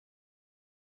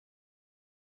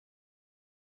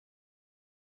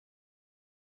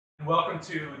Welcome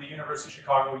to the University of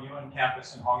Chicago Yuen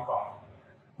campus in Hong Kong.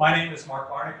 My name is Mark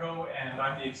Barnekow, and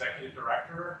I'm the Executive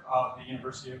Director of the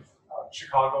University of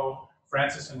Chicago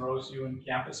Francis and Rose Yuen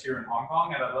campus here in Hong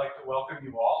Kong, and I'd like to welcome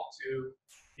you all to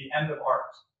the End of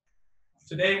Art.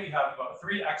 Today we have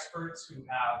three experts who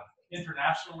have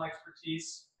international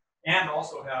expertise and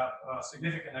also have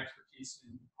significant expertise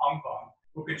in Hong Kong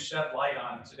who can shed light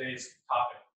on today's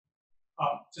topic.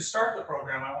 To start the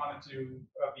program, I wanted to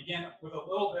begin with a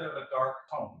little bit of a dark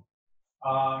tone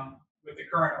with the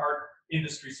current art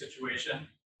industry situation,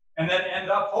 and then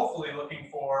end up hopefully looking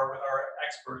for, with our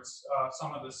experts,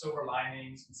 some of the silver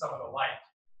linings and some of the light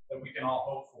that we can all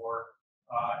hope for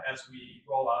as we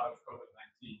roll out of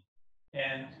COVID-19.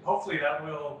 And hopefully that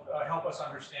will help us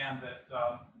understand that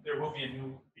there will be a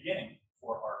new beginning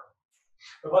for art.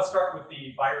 But let's start with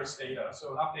the virus data.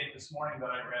 So an update this morning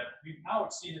that I read, we've now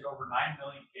exceeded over 9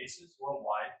 million cases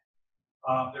worldwide.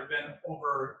 There have been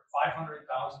over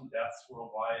 500,000 deaths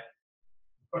worldwide.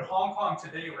 But Hong Kong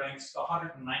today ranks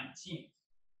 119th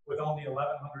with only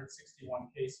 1,161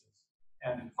 cases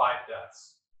and 5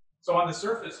 deaths. So on the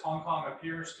surface, Hong Kong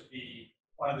appears to be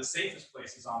one of the safest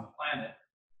places on the planet.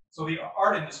 So the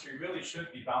art industry really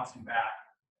should be bouncing back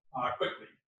quickly.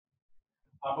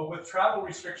 But with travel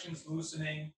restrictions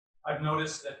loosening, I've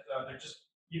noticed that there just,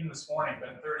 even this morning,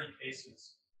 been 30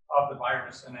 cases of the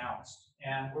virus announced,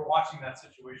 and we're watching that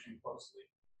situation closely.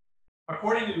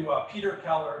 According to Peter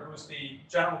Keller, who is the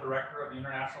General Director of the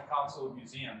International Council of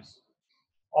Museums,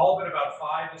 all but about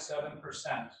 5 to 7%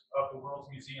 of the world's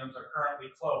museums are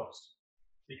currently closed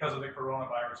because of the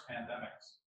coronavirus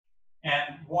pandemics,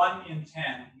 and 1 in 10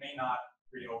 may not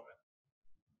reopen.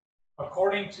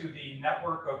 According to the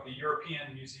network of the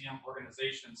European Museum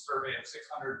Organization survey of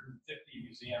 650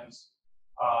 museums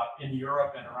in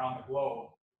Europe and around the globe,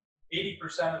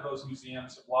 80% of those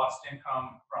museums have lost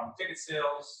income from ticket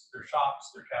sales, their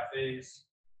shops, their cafes.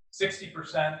 60%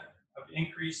 have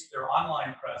increased their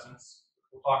online presence,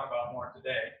 which we'll talk about more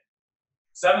today.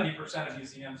 70% of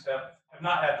museums have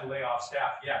not had to lay off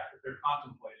staff yet, but they're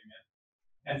contemplating it.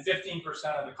 And 15%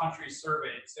 of the countries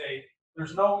surveyed say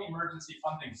there's no emergency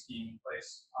funding scheme in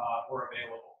place or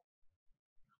available.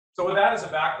 So with that as a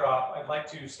backdrop, I'd like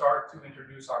to start to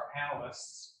introduce our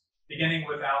panelists, beginning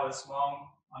with Alice Mong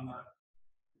on the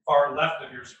far left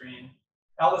of your screen.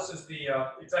 Alice is the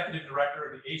Executive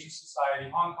Director of the Asia Society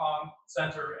Hong Kong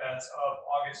Center as of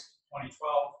August 2012.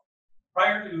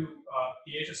 Prior to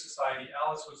the Asia Society,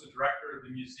 Alice was the Director of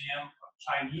the Museum of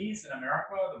Chinese in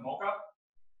America, the MoCA,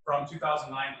 from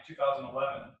 2009 to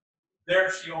 2011.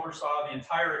 There, she oversaw the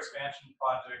entire expansion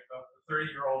project of the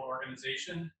 30-year-old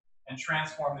organization and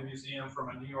transformed the museum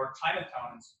from a New York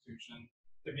Chinatown institution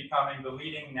to becoming the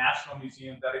leading national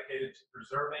museum dedicated to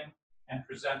preserving and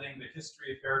presenting the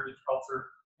history of heritage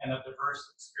culture and a diverse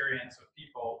experience of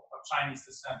people of Chinese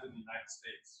descent in the United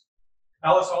States.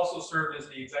 Alice also served as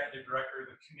the Executive Director of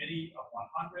the Committee of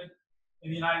 100 in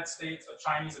the United States, a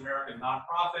Chinese-American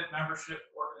nonprofit membership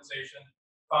organization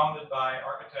founded by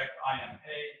architect I.M.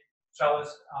 Pei,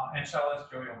 cellist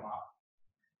Joyo Ma.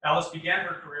 Alice began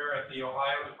her career at the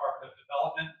Ohio Department of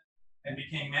Development and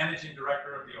became Managing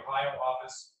Director of the Ohio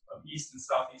Office of East and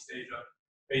Southeast Asia,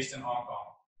 based in Hong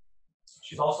Kong.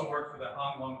 She's also worked for the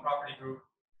Hong Kong Property Group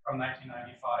from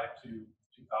 1995 to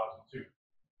 2002.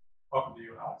 Welcome to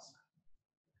you, Alice.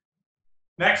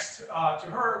 Next to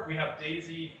her, we have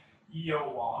Daisy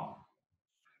Eo Wang.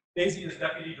 Daisy is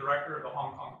Deputy Director of the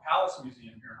Hong Kong Palace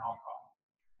Museum here in Hong Kong,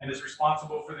 and is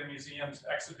responsible for the museum's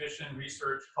exhibition,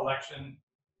 research, collection,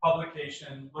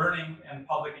 publication, learning, and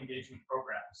public engagement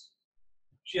programs.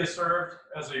 She has served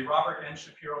as a Robert N.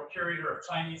 Shapiro Curator of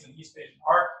Chinese and East Asian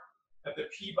Art at the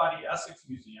Peabody Essex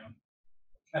Museum,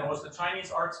 and was the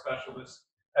Chinese art specialist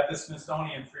at the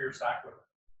Smithsonian Freer Sackler.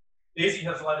 Daisy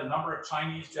has led a number of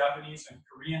Chinese, Japanese, and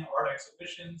Korean art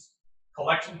exhibitions,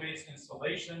 collection-based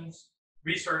installations,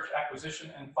 research,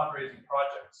 acquisition, and fundraising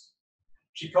projects.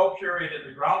 She co-curated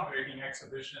the groundbreaking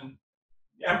exhibition,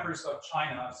 The Empress of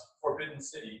China's Forbidden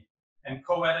City, and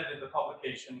co-edited the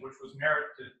publication, which was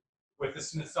merited with the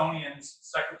Smithsonian's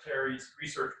Secretary's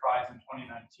Research Prize in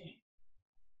 2019.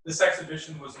 This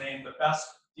exhibition was named the best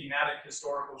thematic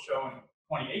historical show in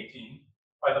 2018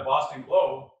 by the Boston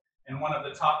Globe and one of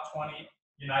the top 20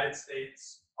 United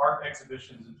States art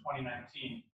exhibitions in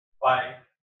 2019 by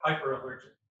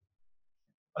Hyperallergic.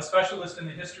 A specialist in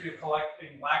the history of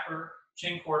collecting lacquer,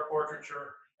 Qing court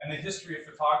portraiture, and the history of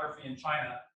photography in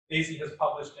China, Daisy has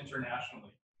published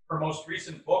internationally. Her most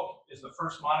recent book is the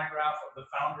first monograph of the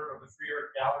founder of the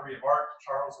Freer Gallery of Art,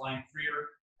 Charles Lang Freer,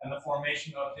 and the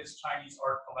formation of his Chinese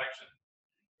art collection.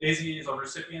 Daisy is a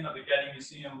recipient of the Getty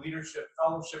Museum Leadership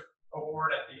Fellowship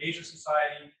Award at the Asia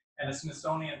Society and a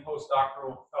Smithsonian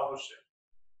Postdoctoral Fellowship.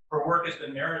 Her work has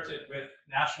been merited with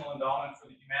National Endowment for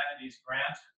the Humanities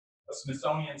Grant, a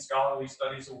Smithsonian Scholarly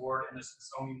Studies Award, and a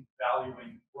Smithsonian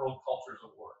Valuing World Cultures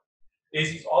Award.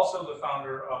 Daisy is also the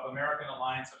founder of American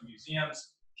Alliance of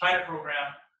Museums China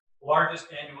Program, the largest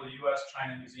annual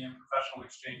U.S.-China Museum Professional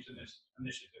Exchange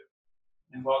Initiative.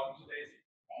 And welcome to Daisy.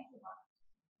 Thank you, Mark.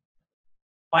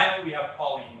 Finally, we have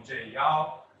Pauline J,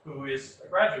 who is a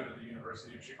graduate of the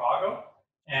University of Chicago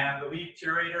and the lead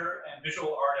curator and visual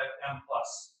art at M+.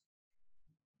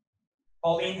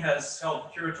 Pauline has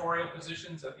held curatorial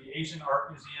positions at the Asian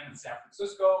Art Museum in San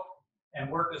Francisco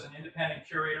and worked as an independent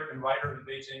curator and writer in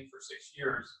Beijing for 6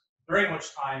 years, during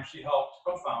which time she helped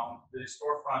co-found the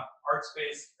storefront art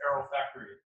space Arrow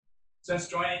Factory. Since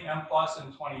joining M+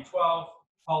 in 2012,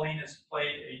 Pauline has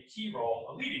played a key role,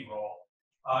 a leading role,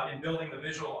 in building the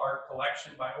visual art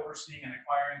collection by overseeing and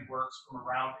acquiring works from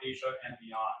around Asia and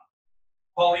beyond.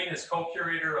 Pauline is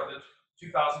co-curator of the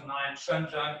 2009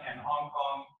 Shenzhen and Hong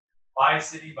Kong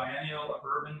Bi-City Biennial of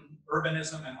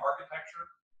Urbanism and Architecture.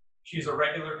 She's a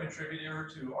regular contributor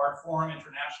to Art Forum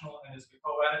International and is the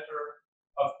co-editor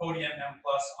of Podium M+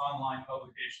 online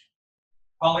publication.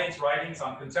 Pauline's writings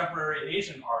on contemporary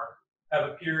Asian art have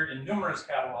appeared in numerous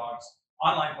catalogs,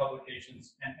 online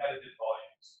publications, and edited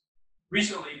volumes.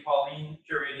 Recently, Pauline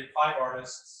curated 5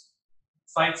 artists,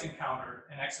 sites encountered,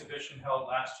 an exhibition held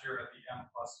last year at the M+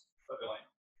 Pavilion.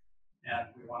 And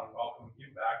we want to welcome you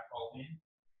back, Pauline.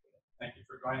 Thank you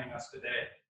for joining us today.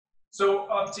 So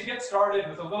to get started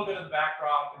with a little bit of the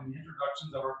backdrop and the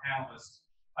introductions of our panelists,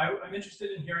 I'm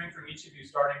interested in hearing from each of you,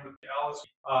 starting with Alice,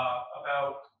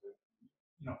 about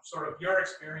sort of your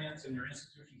experience and your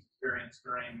institution's experience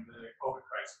during the COVID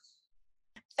crisis.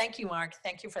 Thank you, Mark.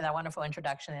 Thank you for that wonderful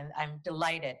introduction, and I'm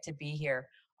delighted to be here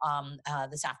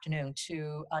this afternoon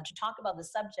to talk about the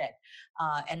subject,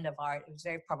 End of Art. It was a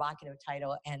very provocative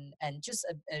title, and just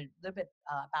a little bit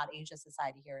about Asia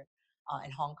Society here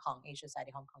in Hong Kong, Asia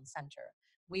Society Hong Kong Center.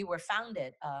 We were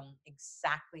founded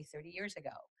exactly 30 years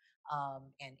ago,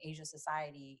 and Asia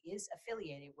Society is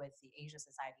affiliated with the Asia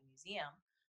Society Museum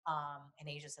and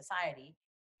Asia Society,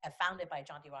 founded by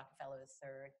John D. Rockefeller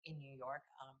III in New York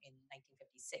in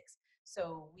 1956.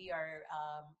 So we are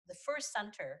the first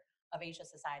center of Asia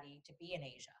Society to be in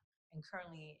Asia. And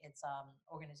currently it's an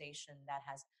organization that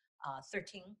has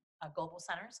 13 global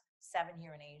centers, 7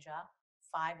 here in Asia,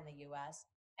 5 in the US,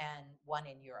 and 1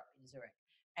 in Europe, in Zurich.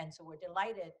 And so we're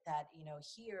delighted that,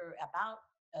 here about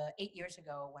 8 years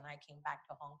ago, when I came back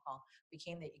to Hong Kong,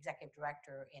 became the executive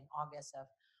director in August of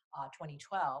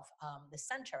 2012, the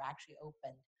center actually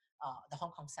opened, the Hong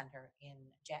Kong Center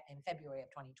in February of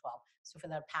 2012. So for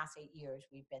the past 8 years,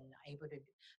 we've been able to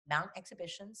mount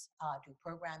exhibitions, do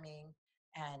programming,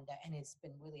 and it's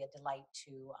been really a delight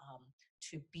to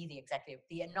be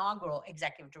the inaugural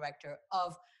executive director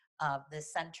of the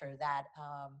center that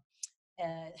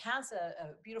has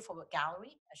a beautiful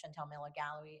gallery, a Chantal Miller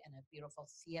Gallery, and a beautiful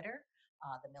theater,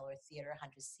 the Miller Theater,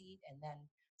 100 seat, and then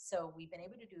so we've been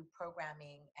able to do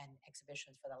programming and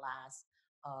exhibitions for the last,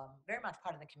 very much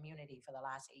part of the community for the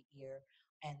last 8 years.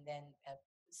 And then,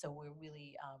 so we're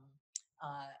really,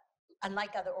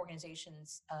 unlike other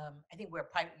organizations, I think we're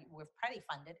privately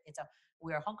funded.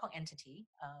 We're a Hong Kong entity,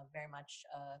 very much,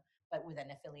 but with an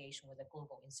affiliation with a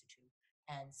global institute.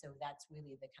 And so that's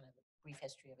really the kind of the brief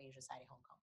history of Asia Society Hong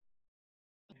Kong.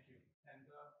 Thank you. And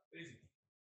Daisy.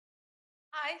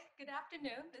 Hi, good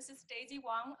afternoon. This is Daisy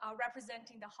Wang,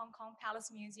 representing the Hong Kong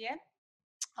Palace Museum.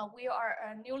 We are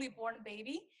a newly born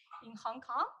baby in Hong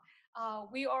Kong.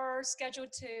 We are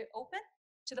scheduled to open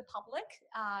to the public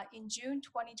in June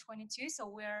 2022. So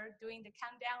we're doing the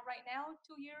countdown right now.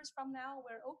 2 years from now,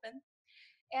 we're open.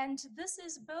 And this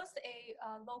is both a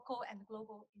local and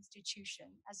global institution,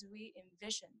 as we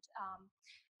envisioned.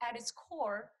 At its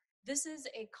core, this is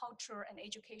a culture and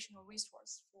educational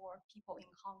resource for people in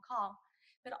Hong Kong.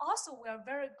 But also, we are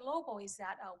very global, is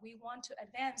that we want to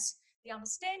advance the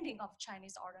understanding of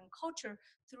Chinese art and culture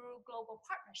through global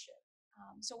partnership.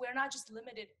 So we're not just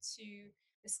limited to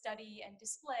the study and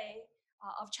display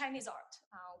of Chinese art.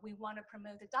 We want to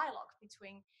promote the dialogue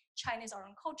between Chinese art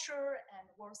and culture and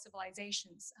world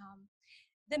civilizations.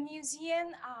 The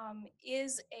museum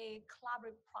is a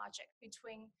collaborative project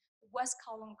between the West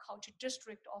Kowloon Culture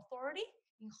District Authority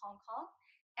in Hong Kong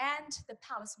and the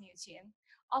Palace Museum,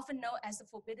 often known as the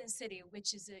Forbidden City,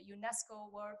 which is a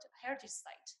UNESCO World Heritage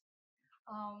Site.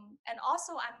 And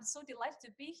also, I'm so delighted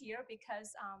to be here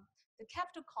because the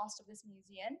capital cost of this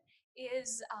museum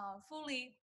is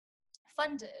fully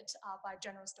funded by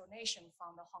generous donation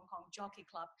from the Hong Kong Jockey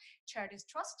Club Charities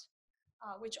Trust,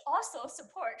 which also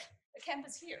support the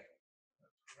campus here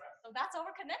Correct. So that's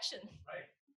our connection. Right.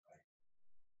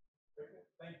 Very good.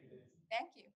 Thank you, Daisy.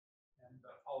 Thank you. And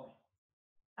Pauline.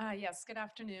 Yes, good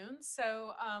afternoon.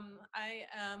 So I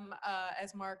am,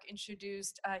 as Mark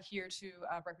introduced, here to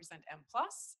represent M+.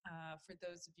 For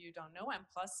those of you who don't know, M+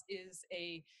 is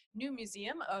a new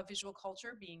museum of visual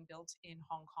culture being built in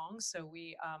Hong Kong. So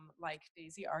we, like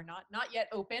Daisy, are not yet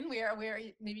open. We are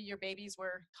maybe your babies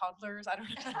were toddlers. I don't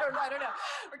know.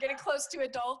 We're getting close to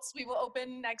adults. We will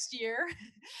open next year.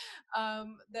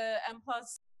 The M+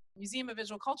 Museum of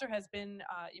Visual Culture has been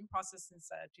in process since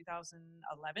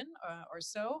 2011 or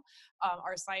so.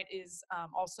 Our site is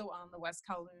also on the West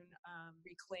Kowloon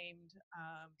reclaimed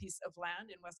piece of land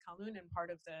in West Kowloon and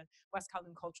part of the West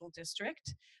Kowloon Cultural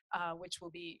District, which will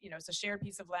be, it's a shared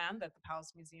piece of land that the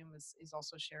Palace Museum is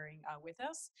also sharing with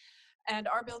us. And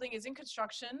our building is in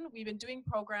construction. We've been doing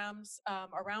programs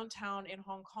around town in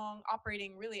Hong Kong,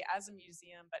 operating really as a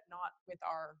museum, but not with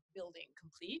our building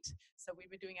complete. So we've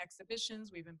been doing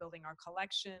exhibitions, we've been building our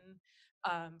collection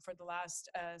for the last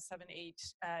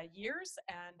 7-8 years.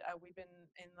 And we've been,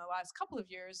 in the last couple of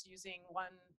years, using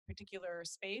one particular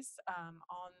space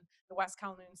on the West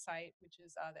Kowloon site, which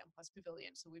is the M+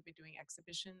 Pavilion. So we've been doing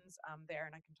exhibitions there,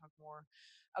 and I can talk more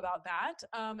about that.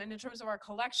 And in terms of our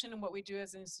collection and what we do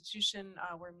as an institution,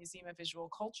 we're a museum of visual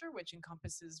culture, which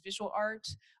encompasses visual art,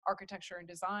 architecture and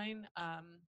design,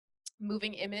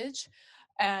 moving image.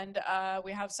 And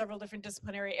we have several different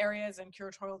disciplinary areas and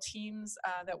curatorial teams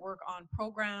that work on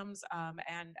programs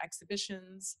and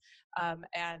exhibitions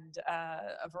and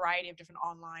a variety of different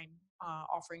online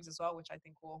offerings as well, which I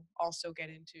think we'll also get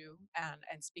into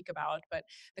and speak about. But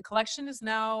the collection is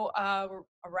now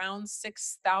around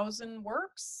 6,000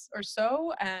 works or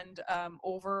so, and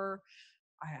over,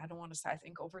 I don't want to say, I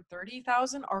think over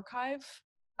 30,000 archive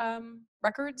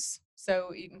records.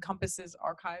 So it encompasses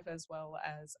archive as well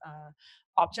as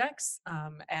objects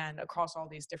and across all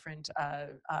these different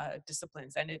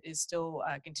disciplines, and it is still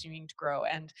continuing to grow.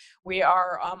 And we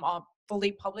are a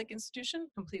fully public institution,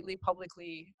 completely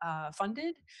publicly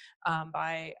funded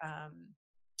by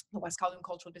the West Kowloon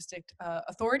Cultural District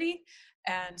Authority.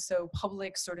 And so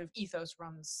public sort of ethos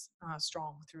runs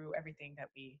strong through everything that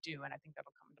we do. And I think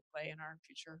that'll come into play in our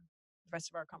future, the rest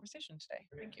of our conversation today.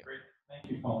 Great, Thank you. Great.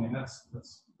 Thank you, Pauline. That's a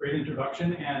great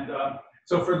introduction. And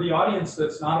so for the audience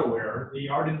that's not aware, the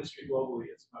art industry globally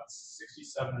is about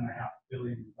 $67.5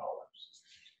 billion.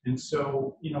 And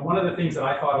so, one of the things that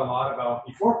I thought a lot about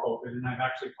before COVID, and I've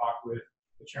actually talked with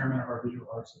the chairman of our visual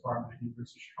arts department at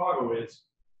University of Chicago,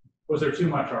 was there too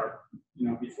much art,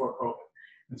 before COVID?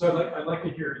 And so I'd like to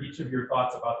hear each of your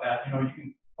thoughts about that. You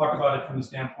can talk about it from the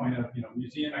standpoint of,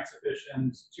 museum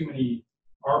exhibitions, too many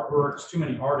artworks, too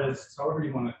many artists, however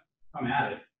you want to come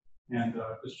at it, and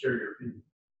just share your opinion.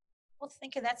 Well,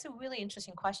 thank you. That's a really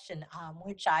interesting question,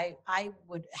 which I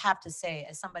would have to say,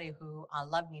 as somebody who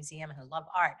love museum and who love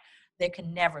art, there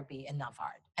can never be enough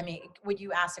art. I mean, would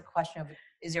you ask a question of,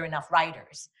 is there enough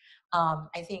writers?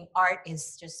 I think art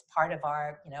is just part of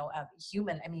our,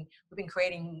 human. I mean, we've been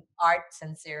creating art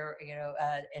since they're,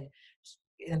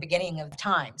 in the beginning of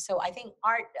time. So I think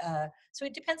art, so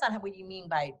it depends on what you mean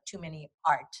by too many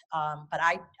art. But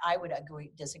I would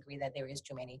disagree that there is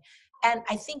too many. And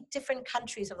I think different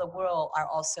countries of the world are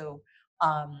also,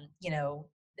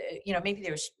 maybe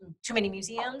there's too many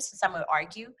museums, some would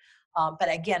argue.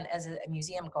 But again, as a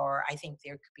museum goer, I think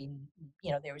there could be,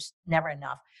 there's never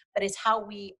enough. But it's how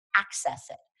we access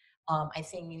it. I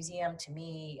think museum, to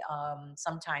me,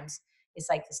 sometimes it's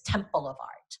like this temple of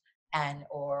art, and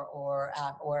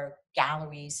or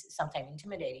galleries, sometimes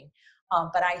intimidating.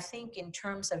 But I think in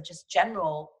terms of just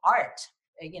general art,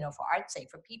 for art's sake,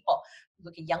 for people,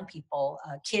 look at young people,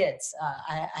 kids.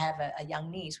 I have a young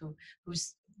niece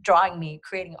who's drawing me,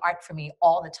 creating art for me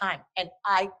all the time, and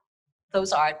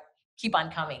those art keep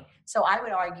on coming. So I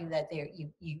would argue that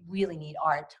you really need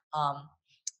art.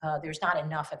 There's not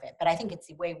enough of it, but I think it's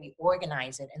the way we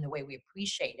organize it and the way we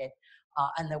appreciate it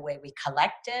and the way we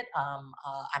collect it.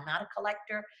 I'm not a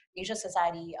collector. Asia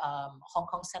Society Hong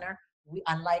Kong Center, we,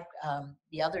 unlike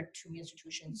the other two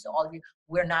institutions, all of you,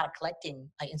 we're not a collecting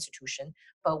institution,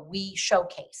 but we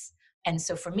showcase. And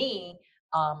so for me,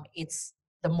 it's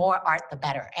the more art, the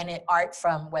better. And art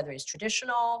from whether it's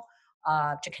traditional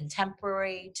to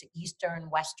contemporary to Eastern,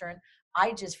 Western,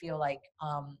 I just feel like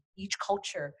each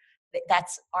culture,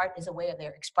 that's art is a way of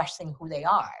their expressing who they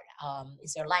are,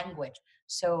 is their language.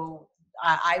 So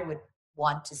I would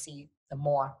want to see the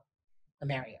more, the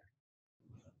merrier.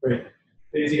 Great.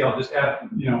 Daisy, I'll just add,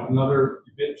 another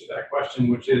bit to that question,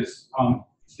 which is,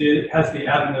 has the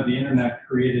advent of the internet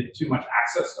created too much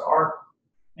access to art?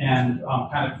 And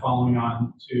kind of following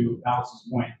on to Alice's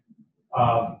point,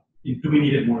 do we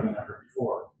need it more than ever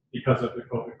before because of the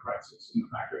COVID crisis and the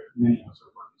fact that many of us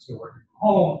are still working from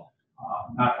home,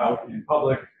 not out in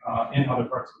public, in other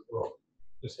parts of the world?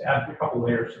 Just to add a couple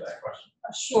layers to that question.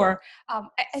 Sure.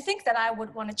 I think that I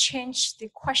would want to change the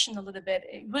question a little bit,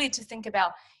 really to think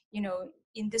about,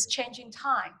 in this changing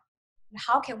time,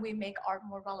 how can we make art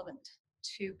more relevant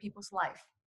to people's life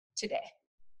today?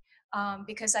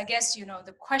 Because I guess,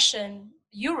 the question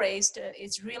you raised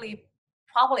is really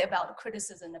probably about the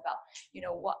criticism about,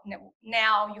 what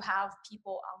now you have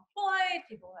people unemployed,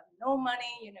 people have no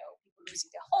money, people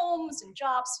losing their homes and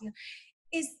jobs,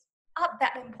 is not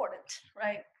that important,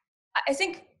 right? I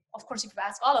think, of course, if you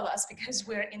ask all of us, because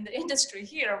we're in the industry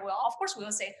here, well, of course, we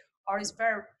will say art is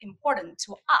very important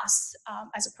to us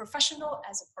as a professional,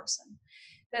 as a person.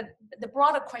 The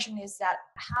broader question is that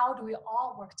how do we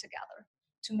all work together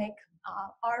to make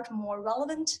art more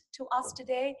relevant to us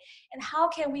today? And how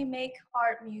can we make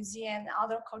art museum and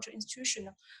other cultural institutions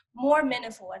more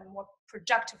meaningful and more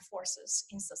productive forces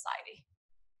in society?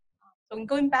 So in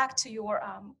going back to your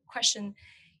question,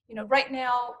 right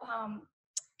now,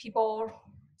 people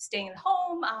staying at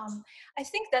home. I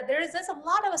think that there's a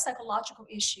lot of psychological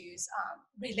issues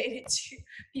related to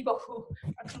people who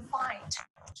are confined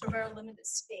to a very limited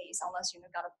space, unless you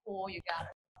got a pool, you got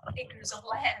acres of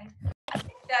land. I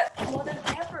think that more than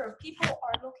ever, people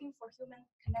are looking for human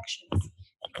connections,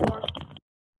 for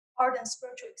art and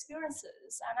spiritual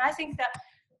experiences. And I think that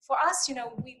for us,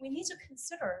 we need to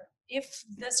consider, if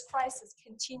this crisis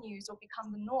continues or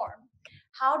become the norm,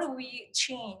 how do we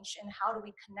change and how do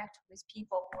we connect with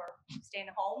people who are staying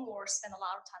at home or spend a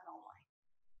lot of time online?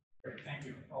 Great, thank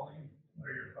you. Pauline, what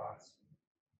are your thoughts?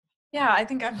 Yeah, I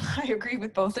think I agree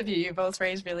with both of you. You both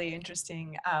raised really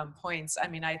interesting points. I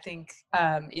mean, I think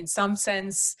in some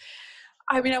sense,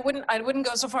 I mean, I wouldn't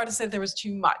go so far to say there was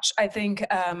too much. I think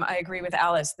I agree with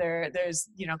Alice. There's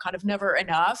kind of never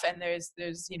enough, and there's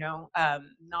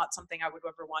not something I would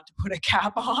ever want to put a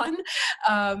cap on.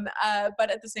 But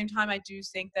at the same time, I do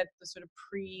think that the sort of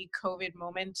pre-COVID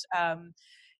moment,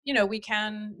 we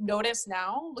can notice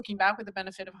now, looking back with the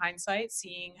benefit of hindsight,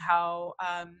 seeing how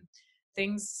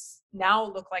things now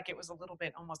look like it was a little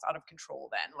bit almost out of control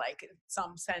then, like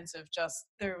some sense of just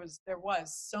there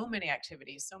was so many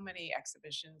activities, so many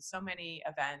exhibitions, so many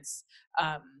events.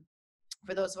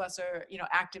 For those of us who are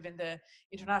active in the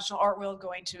international art world,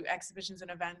 going to exhibitions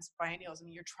and events, biennials, I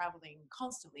mean, you're traveling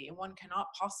constantly, and one cannot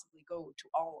possibly go to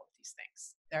all of these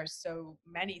things. There are so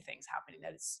many things happening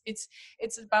that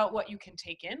it's about what you can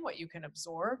take in, what you can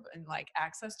absorb, and like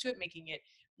access to it, making it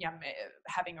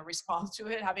having a response to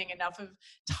it, having enough of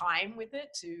time with it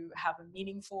to have a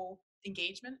meaningful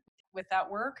engagement with that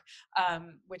work,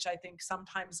 which I think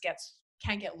sometimes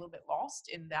can get a little bit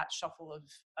lost in that shuffle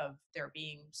of there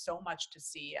being so much to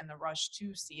see and the rush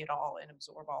to see it all and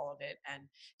absorb all of it and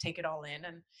take it all in.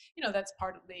 And that's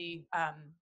partly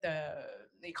the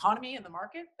economy and the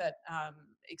market that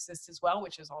exists as well,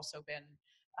 which has also been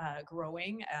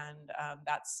growing, and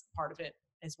that's part of it,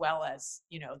 as well as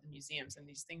the museums, and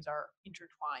these things are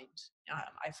intertwined.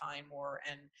 I find more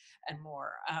and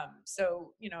more.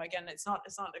 So again, it's not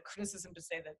a criticism to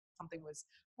say that something was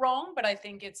wrong, but I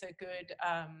think it's a good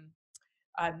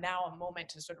now a moment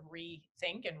to sort of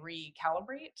rethink and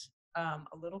recalibrate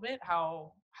a little bit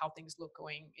how things look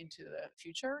going into the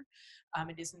future.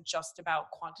 It isn't just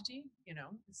about quantity,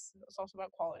 it's also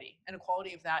about quality, and a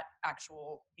quality of that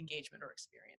actual engagement or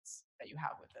experience that you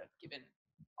have with a given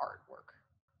artwork.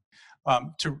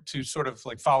 To sort of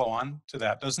like follow on to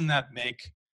that, doesn't that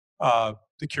make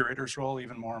the curator's role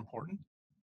even more important?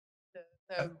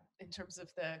 In terms of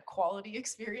the quality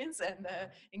experience and the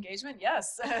engagement,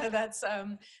 yes, that's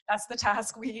the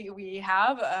task we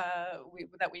have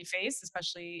that we face,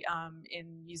 especially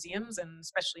in museums and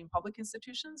especially in public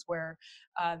institutions, where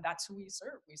that's who we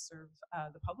serve. We serve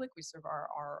the public. We serve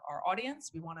our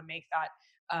audience. We want to make that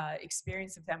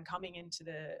experience of them coming into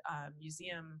the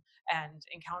museum and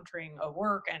encountering a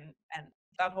work and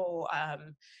that whole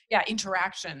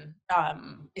interaction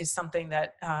is something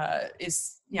that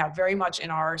is very much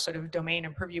in our sort of domain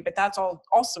and purview, but that's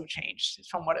also changed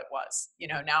from what it was.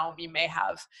 Now we may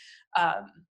have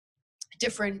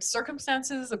different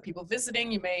circumstances of people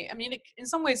visiting. It in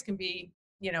some ways can be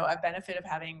a benefit of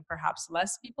having perhaps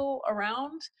less people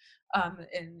around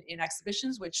in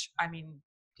exhibitions, which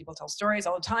people tell stories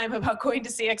all the time about going to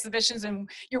see exhibitions and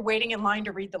you're waiting in line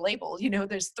to read the label.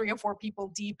 There's 3 or 4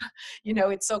 people deep,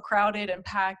 it's so crowded and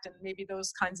packed, and maybe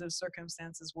those kinds of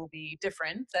circumstances will be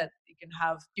different, that you can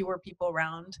have fewer people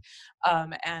around,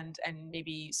 and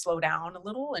maybe slow down a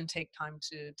little and take time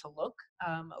to look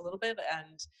a little bit.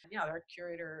 And yeah, our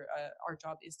curator, our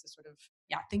job is to sort of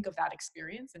think of that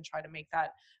experience and try to make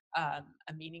that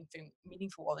a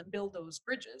meaningful, and build those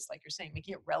bridges, like you're saying,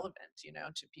 making it relevant,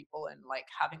 to people, and like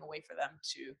having a way for them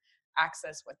to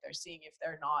access what they're seeing if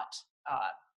they're not,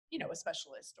 a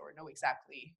specialist or know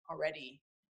exactly already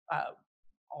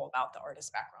all about the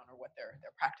artist's background or what their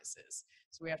practice is.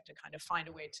 So we have to kind of find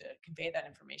a way to convey that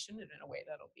information in a way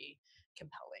that'll be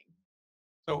compelling.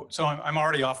 So I'm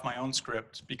already off my own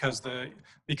script because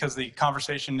the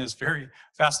conversation is very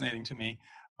fascinating to me.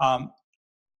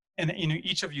 And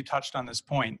each of you touched on this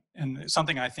point, and it's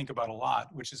something I think about a lot,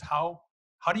 which is how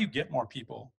do you get more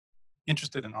people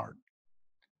interested in art?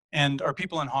 And are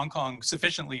people in Hong Kong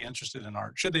sufficiently interested in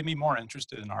art? Should they be more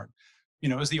interested in art?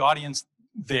 Is the audience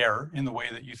there in the way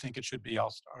that you think it should be?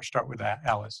 I'll start with that,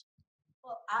 Alice.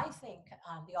 Well, I think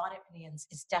the audience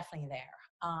is definitely there.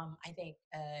 I think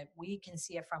we can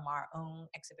see it from our own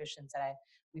exhibitions that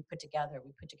we put together.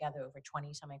 We put together over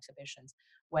 20 some exhibitions,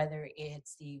 whether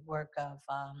it's the work of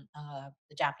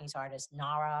the Japanese artist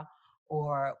Nara,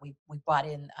 or we brought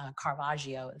in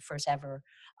Caravaggio, the first ever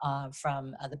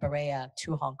from the Berea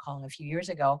to Hong Kong a few years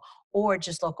ago, or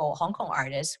just local Hong Kong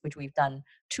artists, which we've done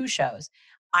 2 shows.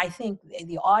 I think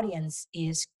the audience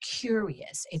is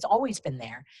curious. It's always been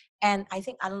there. And I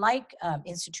think unlike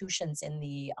institutions in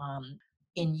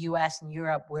US and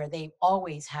Europe, where they've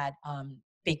always had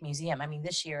big museum. I mean,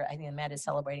 this year, I think the Met is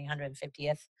celebrating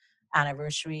 150th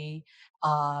anniversary.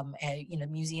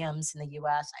 Museums in the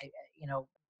US,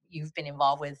 you've been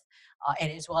involved with,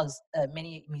 and as well as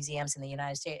many museums in the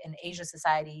United States. And Asia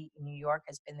Society in New York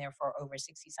has been there for over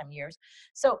 60 some years.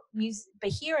 So, but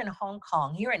here in Hong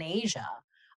Kong, here in Asia,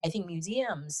 I think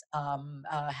museums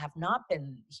have not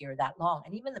been here that long.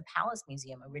 And even the Palace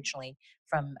Museum, originally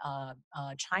from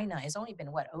China, has only been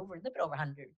a little bit over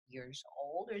 100 years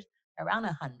old, or around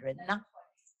 100.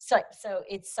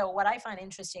 So what I find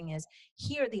interesting is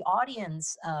here the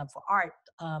audience for art.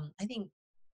 I think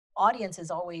audience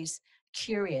is always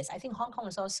curious. I think Hong Kong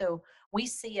is also, we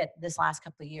see it this last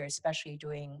couple of years, especially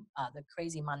during the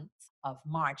crazy month of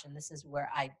March. And this is where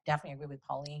I definitely agree with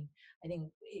Pauline. I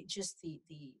think it just the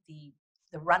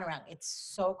runaround,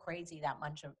 it's so crazy that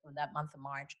month of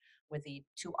March, with the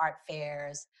 2 art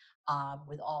fairs,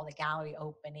 with all the gallery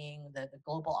opening, the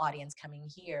global audience coming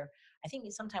here. I think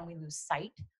sometimes we lose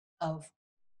sight of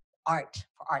art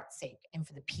for art's sake and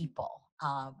for the people,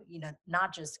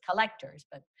 not just collectors,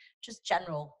 but just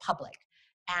general public.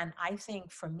 And I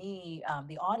think for me,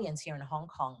 the audience here in Hong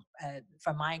Kong,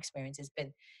 from my experience, has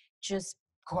been just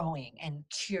growing and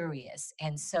curious.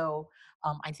 And so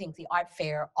I think the art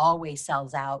fair always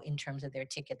sells out in terms of their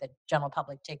ticket, the general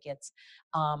public tickets.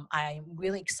 I'm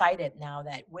really excited now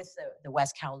that with the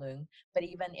West Kowloon, but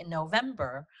even in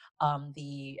November,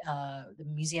 the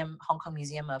museum, Hong Kong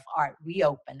Museum of Art,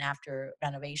 reopened after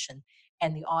renovation,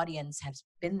 and the audience has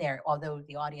been there, although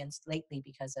the audience lately,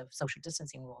 because of social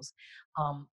distancing rules,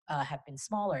 have been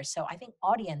smaller. So I think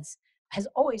audience has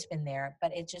always been there,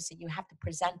 but it's just that you have to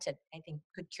present it. I think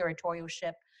good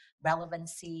curatorialship,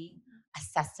 relevancy,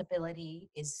 accessibility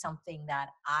is something that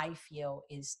I feel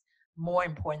is more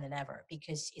important than ever,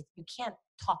 because you can't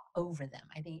talk over them.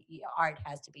 I think art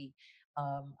has to be,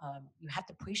 you have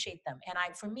to appreciate them.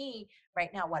 And for me,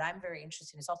 right now, what I'm very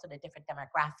interested in is also the different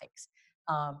demographics,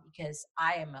 because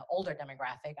I am an older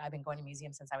demographic. I've been going to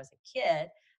museums since I was a kid,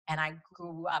 and I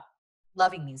grew up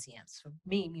loving museums. For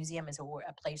me, museum is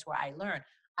a place where I learn.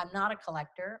 I'm not a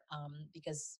collector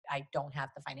because I don't have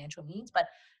the financial means, but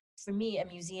for me, a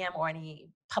museum or any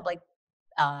public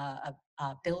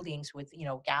buildings with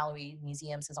gallery,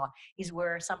 museums, and so on, is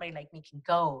where somebody like me can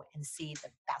go and see the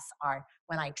best art.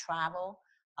 When I travel,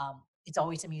 it's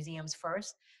always the museums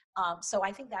first. So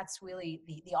I think that's really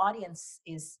the audience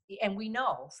is, and we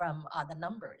know from the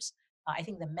numbers. I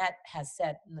think the Met has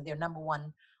said their number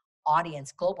 1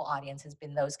 audience, global audience, has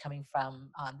been those coming from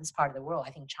this part of the world.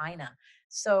 I think China.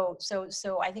 So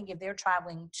I think if they're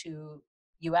traveling to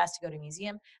U.S. to go to a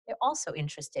museum, they're also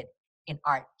interested in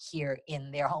art here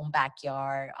in their home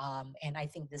backyard. And I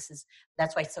think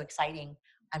that's why it's so exciting.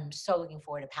 I'm so looking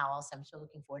forward to Palace. I'm so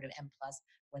looking forward to M+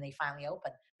 when they finally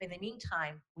open. But in the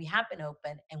meantime, we have been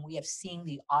open, and we have seen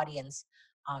the audience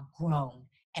grown,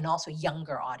 and also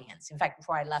younger audience. In fact,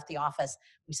 before I left the office,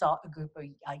 we saw a group of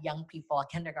young people at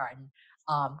kindergarten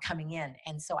coming in.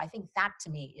 And so I think that to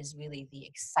me is really the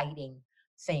exciting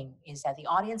thing, is that the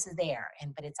audience is there,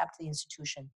 but it's up to the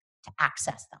institution to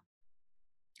access them.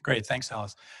 Great, thanks,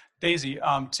 Alice. Daisy,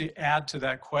 to add to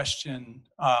that question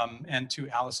and to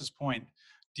Alice's point,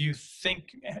 do you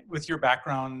think, with your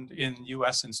background in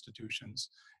U.S. institutions,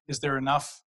 is there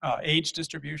enough age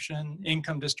distribution,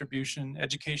 income distribution,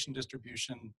 education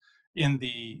distribution in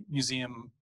the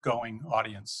museum-going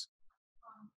audience?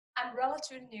 I'm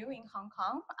relatively new in Hong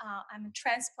Kong. I'm a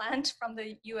transplant from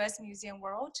the U.S. museum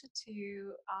world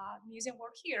to museum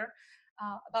work here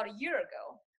about a year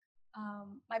ago.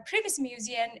 My previous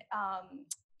museum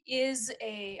is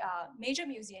a major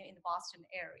museum in the Boston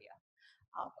area,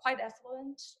 quite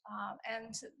affluent,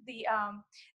 and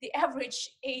the average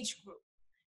age group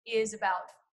is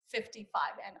about 55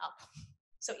 and up.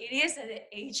 So it is an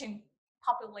aging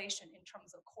population in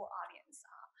terms of core audience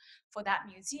for that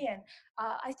museum.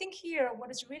 I think here what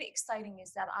is really exciting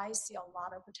is that I see a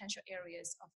lot of potential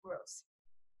areas of growth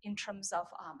in terms of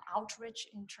outreach,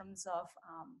 in terms of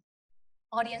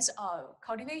audience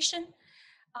cultivation.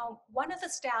 One of the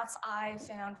stats I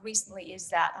found recently is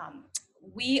that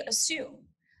we assume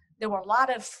there were a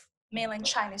lot of mainland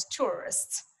Chinese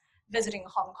tourists visiting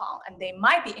Hong Kong, and they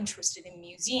might be interested in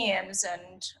museums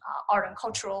and art and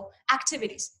cultural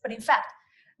activities. But in fact,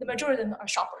 the majority of them are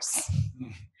shoppers.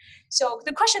 So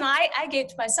the question I gave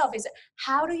to myself is,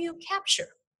 how do you capture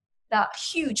that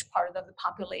huge part of the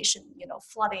population,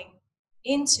 flooding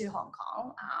into Hong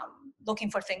Kong, looking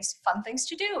for fun things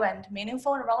to do and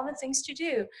meaningful and relevant things to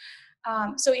do?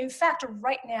 So in fact,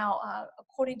 right now,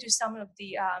 according to some of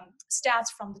the stats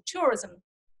from the tourism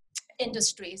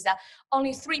industry, is that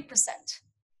only 3%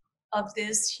 of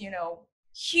this,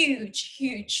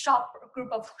 huge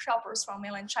group of shoppers from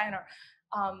mainland China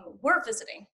were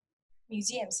visiting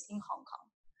museums in Hong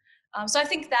Kong. So I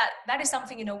think that is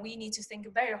something, we need to think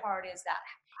very hard, is that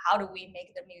how do we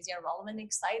make the museum relevant,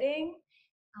 exciting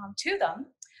to them?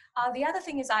 The other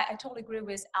thing is, I totally agree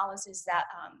with Alice, is that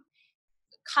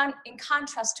in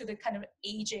contrast to the kind of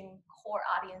aging core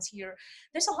audience here,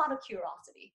 there's a lot of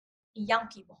curiosity in young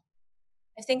people.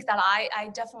 I think that I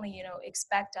definitely,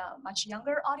 expect a much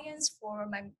younger audience for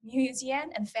my museum,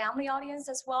 and family audience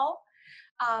as well.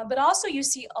 But also you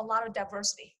see a lot of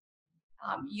diversity.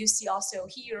 You see also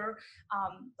here,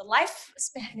 the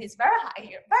lifespan is very high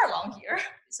here, very long here.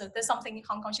 So that's something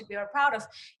Hong Kong should be very proud of.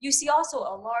 You see also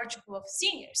a large group of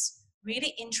seniors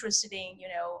really interested in,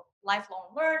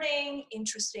 lifelong learning,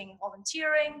 interested in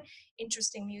volunteering,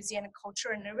 interested in museum and culture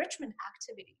and enrichment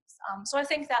activities. So I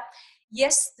think that,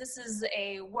 yes, this is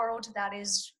a world that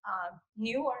is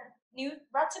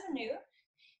relatively new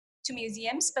to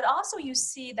museums, but also you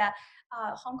see that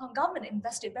Hong Kong government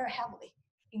invested very heavily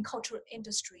in cultural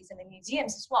industries and in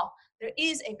museums as well. There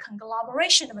is a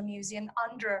conglomeration of a museum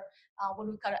under what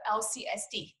we call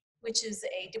LCSD, which is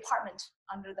a department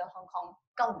under the Hong Kong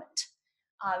government.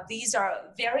 These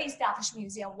are very established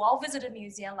museums, well-visited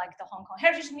museums like the Hong Kong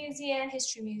Heritage Museum,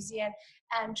 History Museum,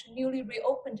 and newly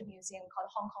reopened museum called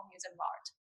Hong Kong Museum of Art.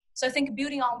 So I think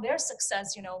building on their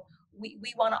success,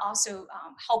 we want to also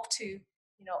help to,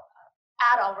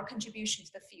 add our contribution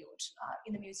to the field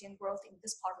in the museum growth in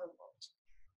this part of the world.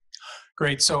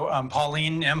 Great. So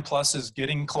Pauline, M+ is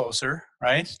getting closer,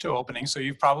 right, to opening. So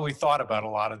you've probably thought about a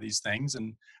lot of these things,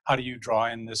 and how do you draw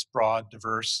in this broad,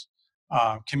 diverse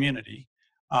community?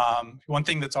 One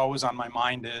thing that's always on my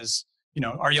mind is,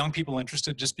 are young people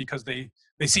interested just because they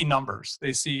see numbers,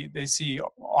 they see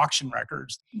auction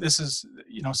records? This is,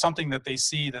 something that they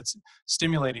see that's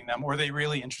stimulating them, or are they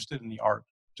really interested in the art?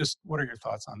 Just what are your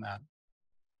thoughts on that?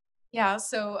 Yeah,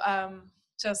 so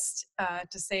just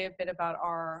to say a bit about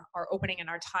our opening and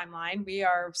our timeline, we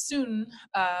are soon,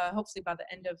 hopefully by the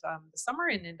end of the summer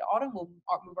and into autumn, we'll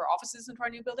move our offices into our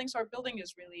new building. So our building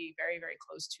is really very, very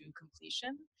close to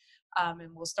completion.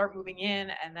 And we'll start moving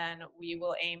in, and then we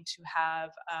will aim to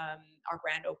have our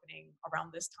grand opening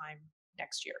around this time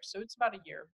next year. So it's about a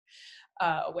year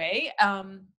away.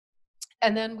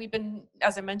 And then we've been,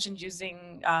 as I mentioned,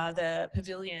 using the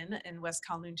pavilion in West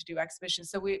Kowloon to do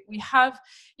exhibitions. So we have,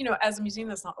 as a museum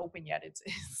that's not open yet, it's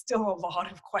still a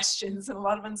lot of questions and a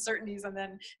lot of uncertainties. And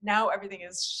then now everything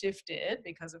is shifted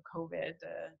because of COVID,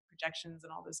 projections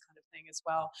and all this kind of thing as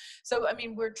well. So,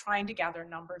 we're trying to gather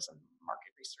numbers and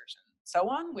market research and so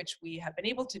on, which we have been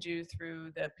able to do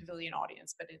through the pavilion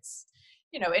audience. But it's,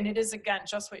 and it is, again,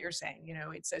 just what you're saying,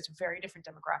 it's a very different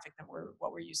demographic than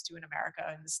what we're used to in America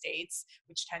and the States,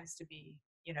 which tends to be,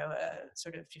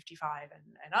 sort of 55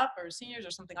 and up, or seniors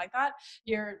or something like that.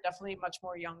 You're definitely much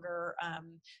more younger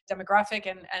demographic.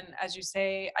 And as you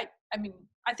say,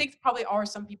 I think probably are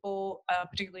some people,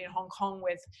 particularly in Hong Kong,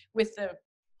 with the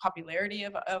popularity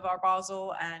of our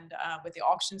Basel and with the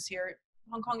auctions here,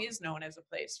 Hong Kong is known as a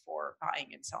place for buying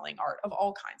and selling art of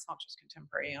all kinds, not just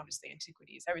contemporary, obviously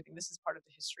antiquities, everything. This is part of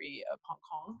the history of Hong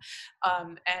Kong.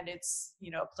 And it's,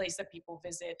 a place that people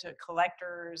visit,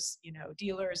 collectors,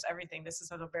 dealers, everything. This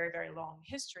is a very, very long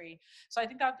history. So I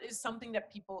think that is something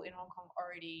that people in Hong Kong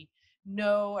already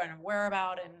know and aware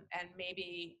about, and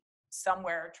maybe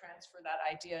somewhere transfer that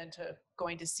idea into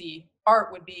going to see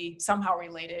art would be somehow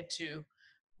related to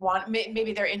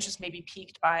maybe their interest may be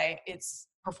piqued by its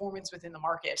performance within the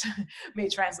market may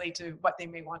translate to what they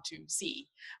may want to see.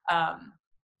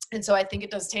 And so I think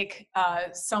it does take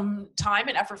some time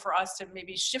and effort for us to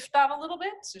maybe shift that a little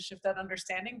bit, to shift that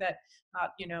understanding that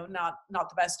not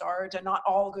the best art and not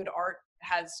all good art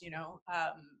has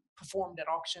performed at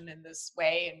auction in this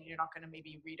way, and you're not going to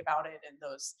maybe read about it in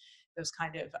those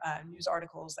kind of news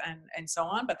articles and so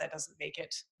on. But that doesn't make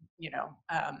it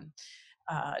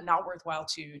not worthwhile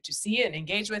to see and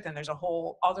engage with. And there's a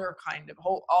whole other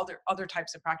other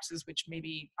types of practices which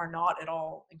maybe are not at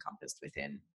all encompassed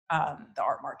within the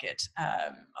art market.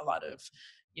 A lot of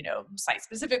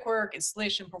site-specific work,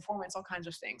 installation, performance, all kinds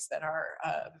of things that are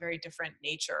very different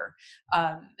nature.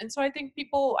 And so I think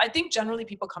generally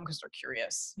people come because they're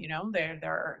curious.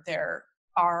 There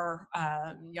are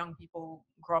young people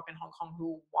grow up in Hong Kong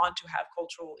who want to have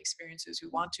cultural experiences, who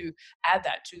want to add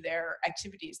that to their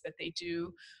activities that they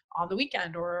do on the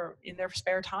weekend or in their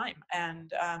spare time.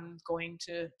 And going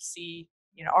to see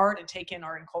art and take in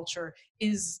art and culture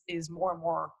is more and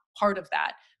more part of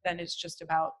that than it's just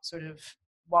about sort of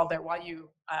while you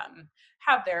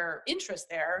have their interest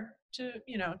there to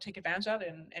take advantage of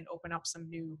it and open up some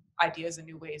new ideas and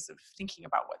new ways of thinking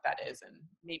about what that is, and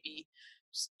maybe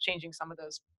changing some of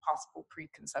those possible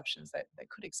preconceptions that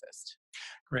could exist.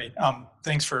 Great.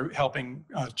 Thanks for helping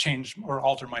change or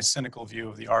alter my cynical view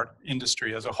of the art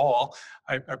industry as a whole.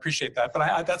 I appreciate that,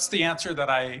 but that's the answer that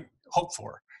I hope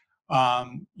for.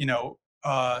 When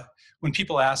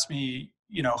people ask me,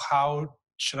 how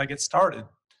should I get started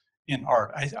in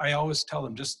art? I always tell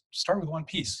them, just start with one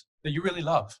piece that you really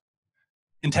love.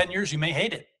 In 10 years, you may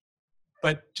hate it,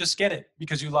 but just get it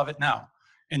because you love it now.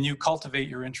 And you cultivate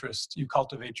your interest, you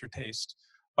cultivate your taste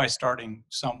by starting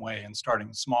some way and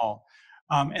starting small.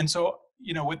 And so,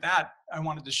 with that, I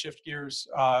wanted to shift gears.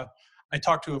 I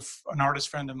talked to an artist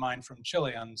friend of mine from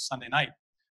Chile on Sunday night.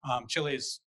 Chile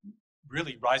is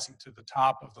really rising to the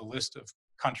top of the list of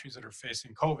countries that are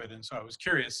facing COVID. And so I was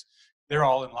curious, they're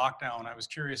all in lockdown. I was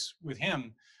curious with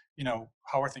him,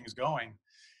 how are things going?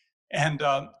 And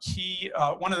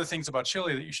one of the things about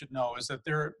Chile that you should know is that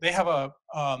they have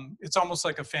it's almost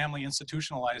like a family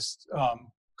institutionalized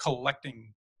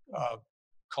collecting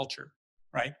culture,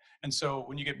 right? And so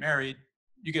when you get married,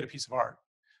 you get a piece of art.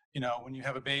 When you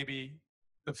have a baby,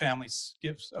 the family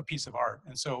gives a piece of art.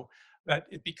 And so that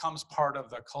it becomes part of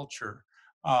the culture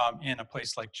in a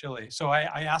place like Chile. So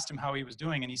I asked him how he was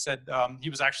doing, and he said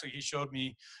he showed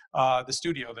me the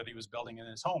studio that he was building in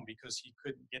his home because he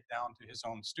couldn't get down to his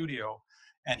own studio.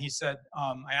 And he said,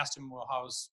 I asked him, well, how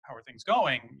are things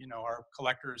going? Are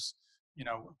collectors,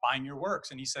 buying your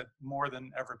works? And he said, more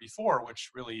than ever before,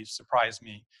 which really surprised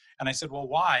me. And I said, well,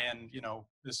 why? And,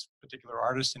 this particular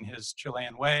artist in his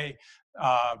Chilean way,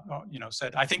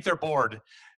 said, I think they're bored.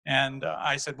 And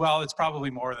I said, well, it's probably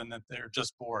more than that they're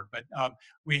just bored. But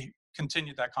we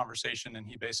continued that conversation, and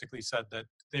he basically said that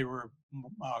they were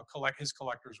his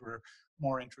collectors were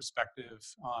more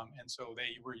introspective, and so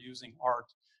they were using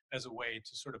art as a way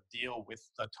to sort of deal with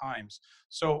the times.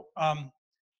 So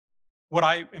what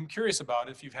I am curious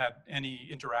about, if you've had any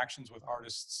interactions with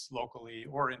artists locally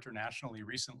or internationally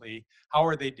recently, how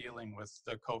are they dealing with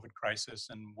the COVID crisis,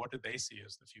 and what do they see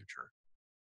as the future?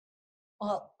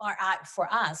 Well, for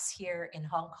us here in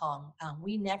Hong Kong,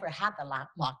 we never had the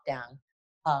lockdown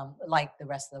like the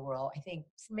rest of the world. I think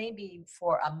maybe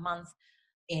for a month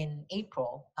in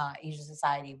April, Asian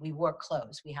Society, we were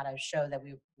closed. We had a show that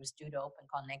was due to open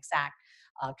called Exact,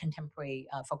 contemporary,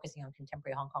 focusing on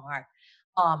contemporary Hong Kong art.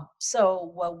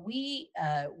 So what we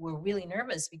were really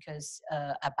nervous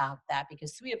about that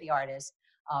because three of the artists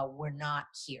were not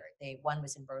here. One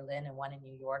was in Berlin, and one in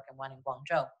New York, and one in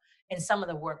Guangzhou. And some of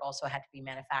the work also had to be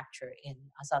manufactured in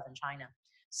southern China.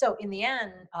 So in the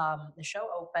end, the show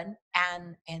opened,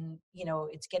 and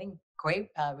it's getting great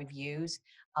reviews.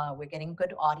 We're getting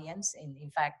good audience, and in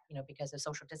fact, because of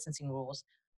social distancing rules,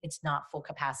 it's not full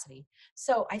capacity.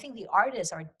 So I think the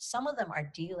artists some of them are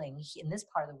dealing in this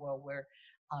part of the world where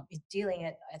is dealing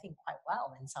it, I think, quite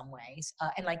well in some ways.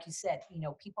 And like you said,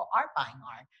 people are buying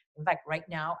art. In fact, right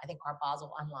now, I think Art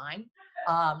Basel online.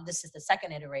 This is the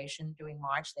second iteration. During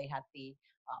March, they had the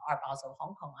Art Basel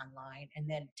Hong Kong online, and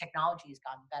then technology has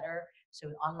gotten better. So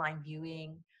online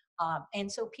viewing,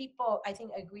 And so people, I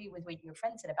think, agree with what your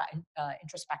friend said about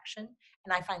introspection.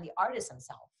 And I find the artists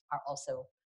themselves are also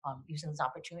using this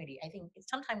opportunity. I think it's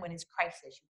sometimes when it's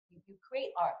crisis, you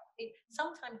create art. It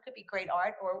sometimes could be great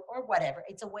art or whatever.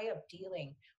 It's a way of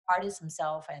dealing, artists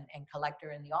themselves and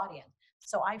collector in the audience.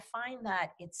 So I find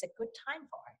that it's a good time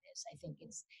for artists. I think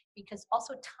it's because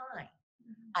also time.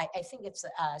 I think it's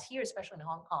here, especially in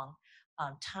Hong Kong,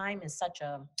 time is such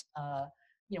a,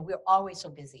 we're always so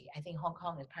busy. I think Hong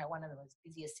Kong is probably one of the most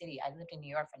busiest city. I lived in New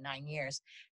York for 9 years,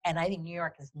 and I think New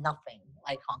York is nothing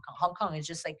like Hong Kong. Hong Kong is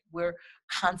just like we're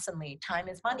constantly, time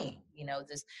is money,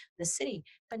 this city.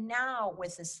 But now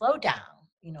with the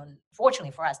slowdown,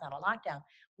 fortunately for us, not a lockdown,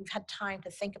 we've had time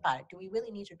to think about it. Do we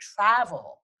really need to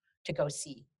travel to go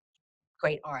see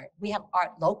great art? We have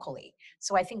art locally.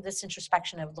 So I think this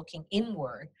introspection of looking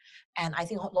inward, and I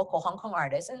think local Hong Kong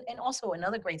artists, and also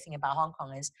another great thing about Hong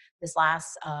Kong is this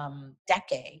last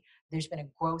decade, there's been a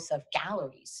growth of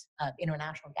galleries,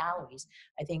 international galleries.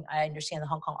 I understand the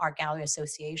Hong Kong Art Gallery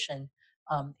Association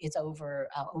is over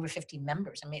 50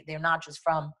 members. I mean, they're not just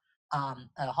from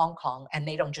Hong Kong, and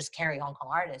they don't just carry Hong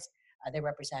Kong artists. They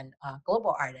represent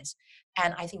global artists.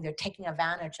 And I think they're taking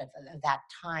advantage of that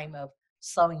time of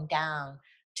slowing down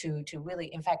to really,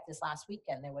 in fact, this last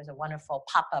weekend, there was a wonderful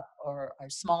pop-up or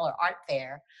smaller art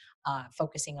fair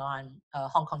focusing on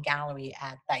Hong Kong Gallery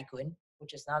at Daigun,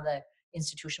 which is another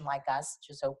institution like us,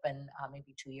 just opened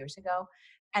maybe 2 years ago.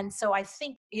 And so I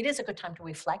think it is a good time to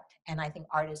reflect, and I think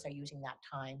artists are using that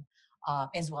time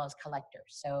as well as collectors.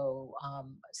 So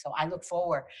I look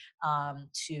forward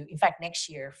to, in fact, next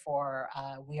year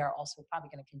we are also probably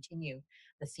going to continue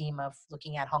the theme of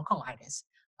looking at Hong Kong artists.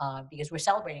 Because we're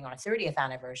celebrating our 30th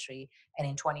anniversary, and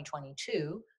in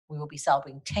 2022 we will be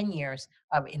celebrating 10 years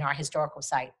in our historical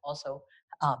site, also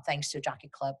thanks to Jockey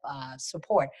Club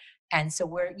support. And so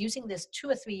we're using this 2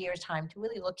 or 3 years time to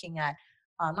really looking at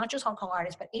not just Hong Kong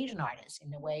artists, but Asian artists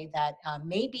in a way that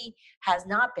maybe has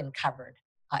not been covered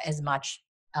as much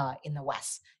in the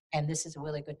West. And this is a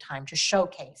really good time to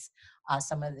showcase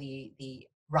some of the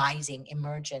rising,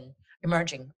 emerging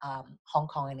Hong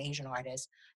Kong and Asian artists,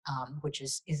 which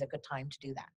is a good time to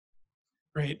do that.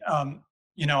 Great.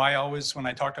 I always, when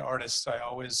I talk to artists, I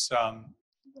always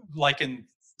liken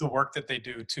the work that they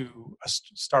do to a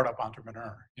startup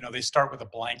entrepreneur. They start with a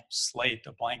blank slate,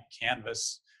 a blank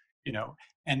canvas,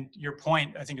 and your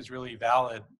point, I think, is really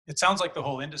valid. It sounds like the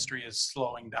whole industry is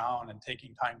slowing down and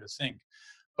taking time to think.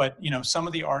 But, some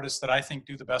of the artists that I think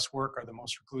do the best work are the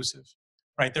most reclusive,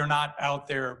 right? They're not out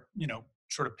there,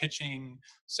 sort of pitching,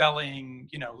 selling,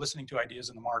 listening to ideas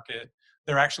in the market.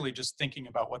 They're actually just thinking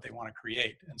about what they want to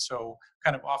create. And so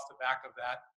kind of off the back of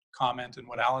that comment and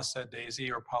what Alice said,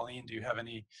 Daisy or Pauline, do you have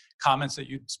any comments that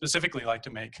you'd specifically like to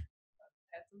make?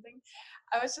 Add something.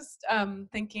 I was just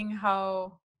thinking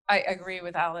how I agree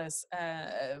with Alice,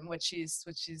 what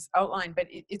she's outlined, but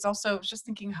it's also just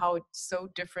thinking how it's so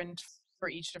different for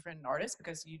each different artist,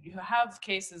 because you have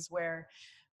cases where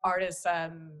artists,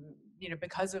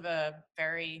 because of a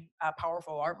very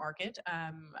powerful art market,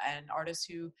 and artists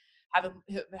who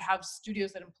have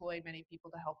studios that employ many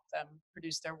people to help them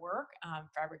produce their work,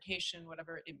 fabrication,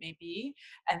 whatever it may be.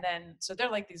 And then, so they're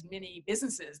like these mini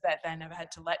businesses that then have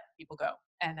had to let people go.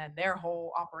 And then their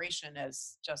whole operation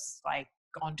is just like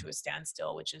gone to a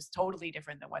standstill, which is totally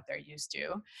different than what they're used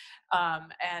to.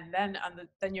 And then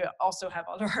then you also have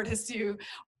other artists who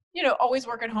always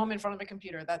work at home in front of a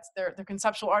computer. That's they're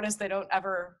conceptual artists. They don't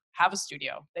ever have a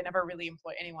studio. They never really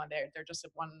employ anyone. They're just a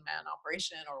one-man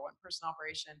operation or one-person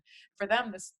operation. For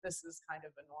them, this is kind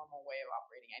of a normal way of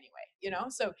operating anyway.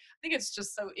 So I think it's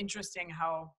just so interesting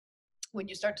how when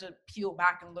you start to peel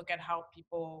back and look at how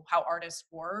artists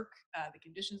work, the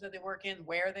conditions that they work in,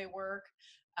 where they work.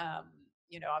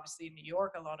 Obviously in New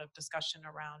York, a lot of discussion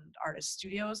around artist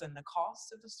studios and the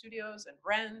costs of the studios and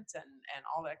rent and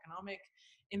all the economic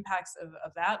impacts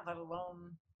of that, let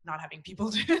alone not having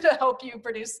people to help you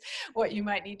produce what you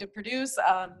might need to produce,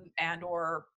 and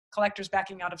or collectors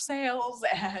backing out of sales.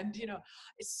 And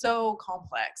it's so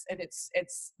complex, and it's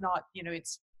not,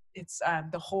 it's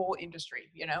the whole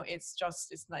industry. It's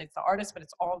not the artists, but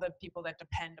it's all the people that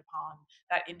depend upon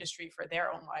that industry for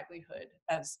their own livelihood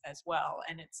as well.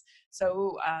 And it's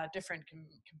so different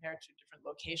compared to different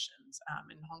locations.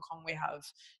 In Hong Kong, we have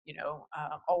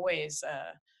always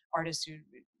artists who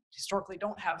historically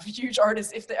don't have huge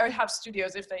artists, if they have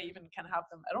studios, if they even can have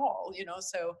them at all.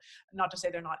 So not to say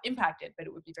they're not impacted, but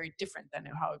it would be very different than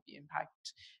how it would be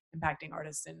impacting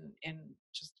artists in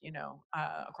just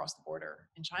across the border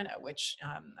in China, which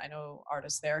I know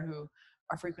artists there who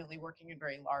are frequently working in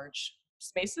very large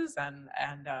spaces, and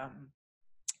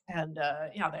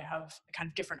they have a kind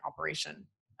of different operation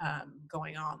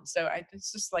going on. So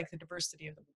it's just like the diversity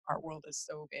of the art world is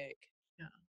so big. Yeah.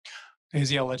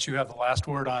 Daisy, I'll let you have the last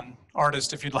word on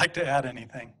artist if you'd like to add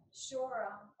anything. Sure.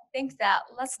 I think that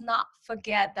let's not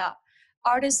forget that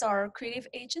artists are creative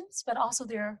agents, but also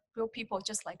they're real people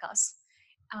just like us.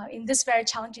 In this very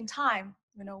challenging time,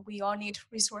 we all need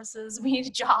resources, we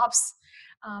need jobs.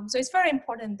 So it's very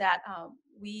important that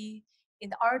we in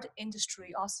the art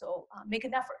industry also make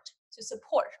an effort to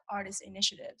support artist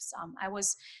initiatives. I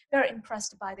was very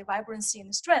impressed by the vibrancy and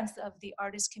the strength of the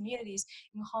artist communities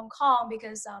in Hong Kong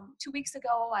because 2 weeks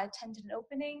ago I attended an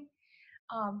opening.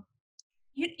 Um,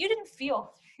 you didn't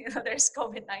feel there's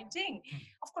COVID-19.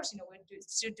 Of course, we're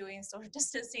still doing social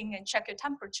distancing and check your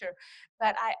temperature,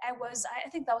 but I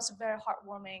think that was a very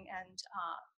heartwarming and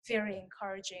very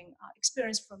encouraging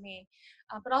experience for me.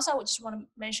 But also, I would just want to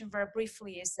mention very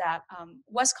briefly is that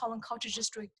West Kowloon Culture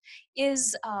District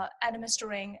is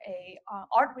administering a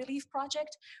art relief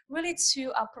project, really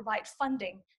to provide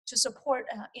funding to support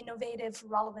innovative,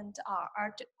 relevant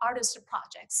artist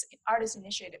projects, artist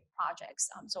initiative projects.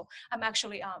 So I'm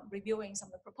actually reviewing some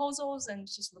of the proposals and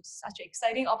just looks such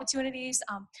exciting opportunities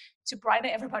to brighten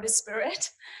everybody's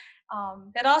spirit.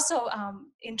 But also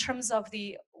in terms of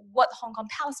what Hong Kong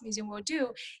Palace Museum will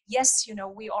do, yes,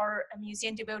 we are a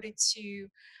museum devoted to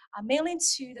mainly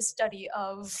to the study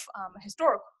of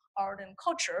historic art and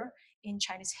culture in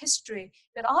Chinese history,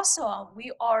 but also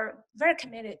we are very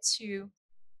committed to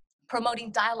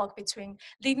promoting dialogue between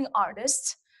living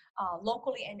artists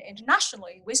locally and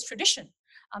internationally with tradition.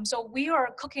 So we are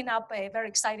cooking up a very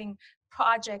exciting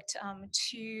project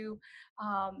to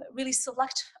really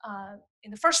select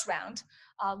in the first round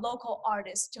local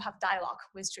artists to have dialogue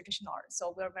with traditional artists.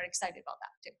 So we're very excited about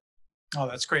that too. Oh,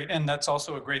 that's great. And that's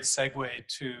also a great segue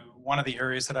to one of the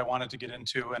areas that I wanted to get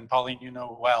into. And Pauline, you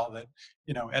know well that,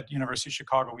 at University of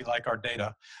Chicago, we like our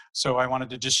data. So I wanted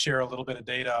to just share a little bit of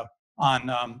data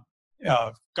on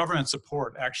government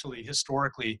support, actually,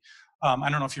 historically. I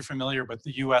don't know if you're familiar, but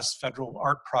the U.S. Federal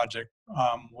Art Project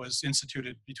was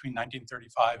instituted between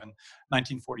 1935 and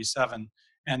 1947.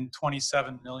 And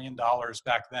 $27 million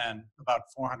back then, about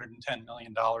 $410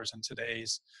 million in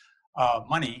today's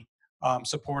money,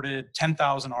 supported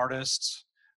 10,000 artists,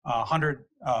 100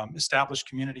 established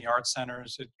community art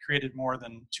centers. It created more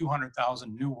than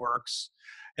 200,000 new works.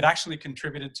 It actually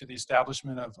contributed to the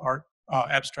establishment of art,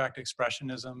 abstract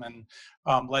expressionism,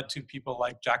 and led to people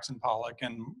like Jackson Pollock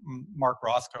and Mark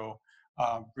Rothko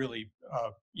really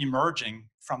emerging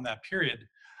from that period.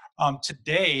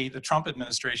 Today, the Trump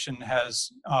administration has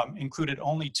included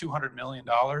only $200 million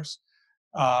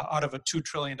out of a $2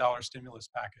 trillion stimulus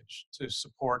package to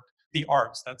support the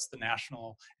arts. That's the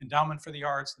National Endowment for the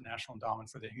Arts, the National Endowment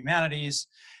for the Humanities.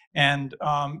 And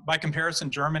by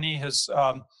comparison, Germany has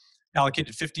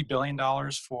allocated $50 billion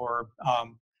for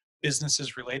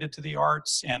businesses related to the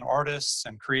arts and artists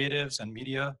and creatives and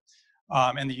media.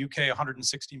 And the UK,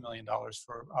 $160 million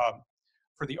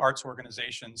for the arts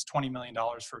organizations, $20 million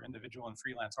for individual and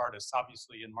freelance artists,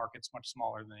 obviously in markets much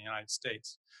smaller than the United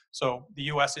States. So the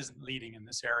US isn't leading in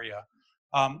this area.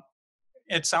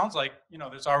 It sounds like,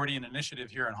 there's already an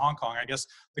initiative here in Hong Kong. I guess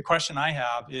the question I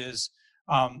have is,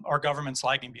 are governments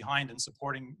lagging behind in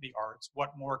supporting the arts?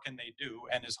 What more can they do?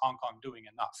 And is Hong Kong doing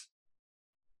enough?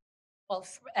 Well,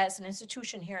 as an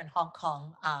institution here in Hong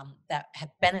Kong that have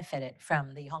benefited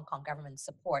from the Hong Kong government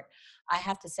support, I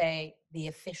have to say the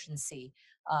efficiency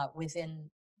within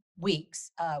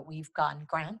weeks, we've gotten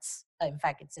grants. In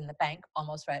fact, it's in the bank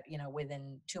almost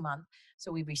within 2 months.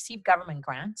 So we received government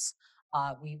grants.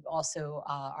 We also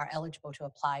are eligible to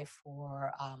apply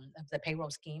for the payroll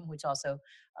scheme, which also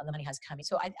the money has come in.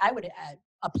 So I would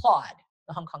applaud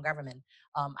the Hong Kong government.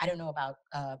 I don't know about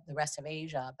the rest of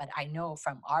Asia, but I know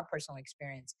from our personal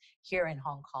experience here in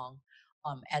Hong Kong,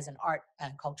 as an art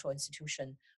and cultural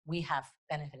institution, we have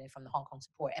benefited from the Hong Kong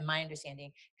support. And my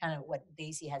understanding, kind of what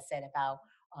Daisy has said about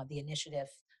the initiative,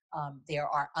 there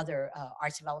are other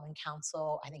Arts Development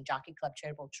Council, I think Jockey Club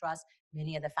Charitable Trust,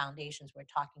 many of the foundations we're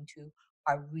talking to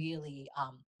are really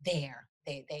there.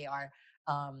 They are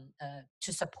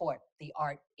to support the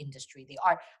art industry.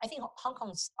 I think Hong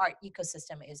Kong's art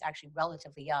ecosystem is actually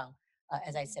relatively young,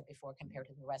 as I said before, compared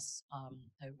to the rest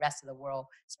of the world,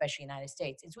 especially United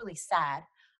States. It's really sad.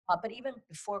 But even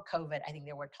before COVID, I think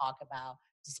there were talk about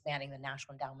disbanding the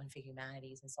National Endowment for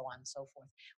Humanities and so on and so forth,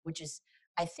 which is,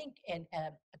 I think, in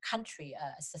a country,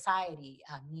 a society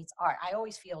needs art. I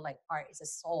always feel like art is a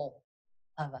soul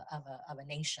of a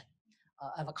nation,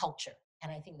 of a culture.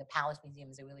 And I think the Palace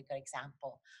Museum is a really good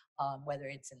example, whether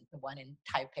it's the one in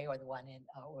Taipei or the one in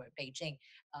or Beijing.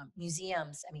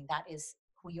 Museums, I mean, that's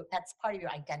part of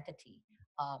your identity.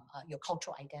 your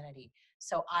cultural identity.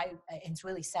 So it's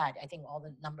really sad. I think all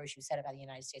the numbers you said about the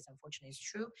United States, unfortunately, is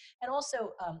true. And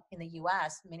also in the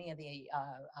U.S., many of the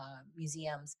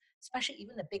museums, especially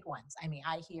even the big ones. I mean,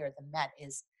 I hear the Met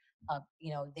is,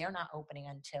 they're not opening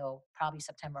until probably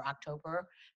September, October.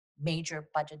 Major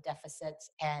budget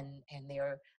deficits, and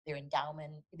their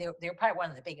endowment. They're probably one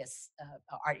of the biggest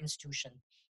art institution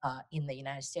in the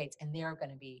United States, and they're going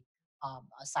to be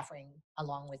suffering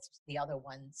along with the other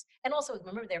ones. And also,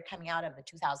 remember, they're coming out of the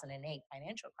 2008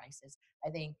 financial crisis.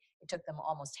 I think it took them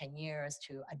almost 10 years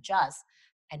to adjust.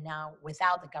 And now,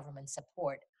 without the government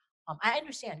support, I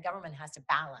understand government has to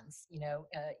balance,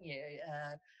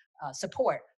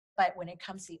 support. But when it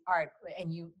comes to art,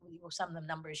 and some of the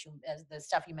numbers, the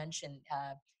stuff you mentioned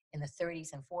in the 30s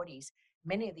and 40s,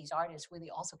 many of these artists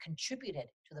really also contributed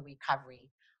to the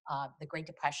recovery. The Great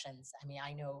Depressions. I mean,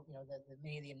 I know, the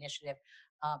many of the initiative.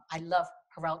 I love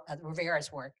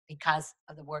Rivera's work because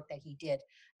of the work that he did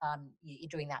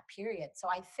during that period. So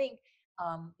I think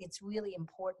it's really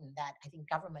important that I think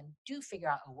government do figure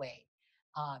out a way,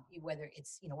 whether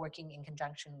it's working in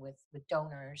conjunction with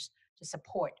donors to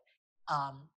support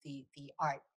the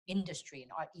art industry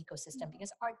and art ecosystem,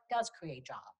 because art does create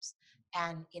jobs,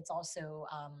 and it's also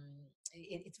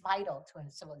it's vital to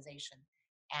a civilization.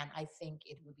 And I think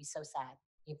it would be so sad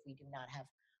if we do not have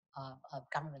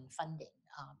government funding.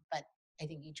 But I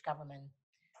think each government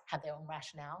have their own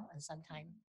rationale, and sometimes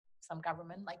some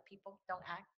government, like people, don't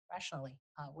act rationally,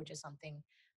 which is something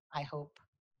I hope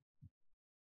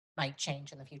might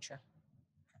change in the future.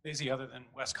 Daisy, other than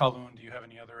West Kowloon, do you have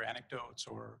any other anecdotes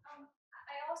or?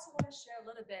 I also want to share a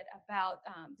little bit about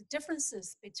the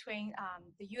differences between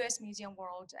the U.S. museum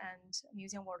world and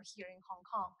museum world here in Hong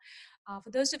Kong.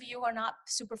 For those of you who are not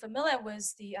super familiar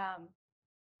with the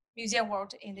museum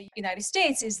world in the United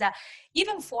States, is that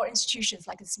even for institutions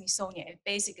like the Smithsonian, it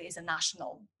basically is a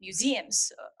national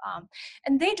museums,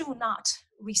 and they do not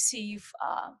receive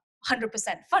 100%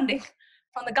 funding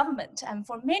from the government. And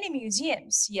for many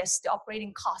museums, yes, the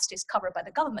operating cost is covered by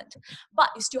the government, but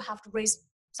you still have to raise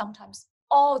sometimes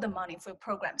all the money for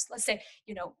programs. Let's say,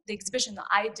 the exhibition that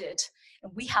I did,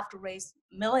 and we have to raise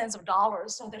millions of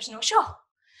dollars, so there's no show.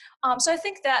 So I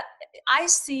think that I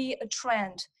see a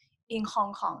trend in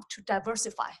Hong Kong to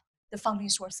diversify the funding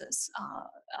sources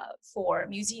for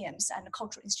museums and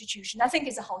cultural institutions. I think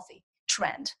it's a healthy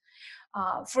trend.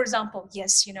 For example,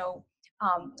 yes,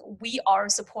 we are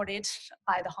supported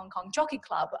by the Hong Kong Jockey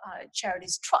Club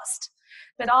Charities Trust,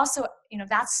 but also,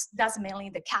 that's mainly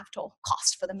the capital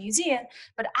cost for the museum.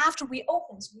 But after we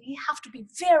open, we have to be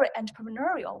very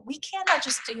entrepreneurial. We cannot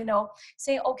just,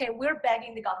 say, okay, we're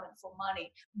begging the government for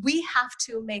money. We have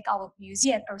to make our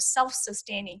museum a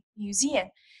self-sustaining museum.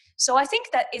 So I think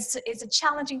that it's a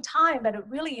challenging time, but it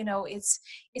really, it's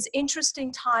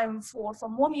interesting time for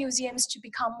more museums to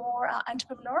become more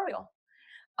entrepreneurial.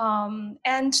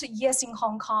 And yes, in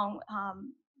Hong Kong,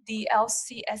 the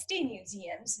LCSD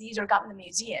museums, these are government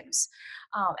museums,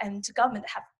 and the government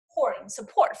have pouring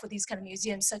support for these kind of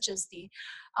museums, such as the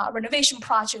renovation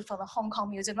project for the Hong Kong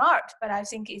Museum of Art. But I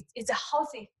think it's a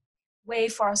healthy way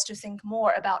for us to think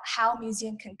more about how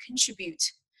museum can contribute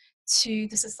to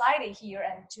the society here,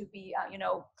 and to be,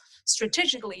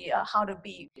 strategically how to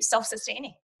be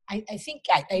self-sustaining. I think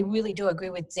I really do agree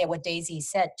with what Daisy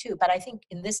said too, but I think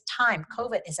in this time,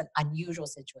 COVID is an unusual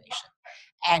situation.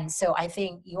 And so I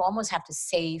think you almost have to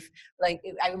save, like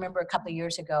I remember a couple of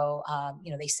years ago,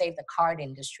 they saved the card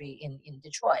industry in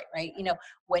Detroit, right?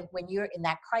 When you're in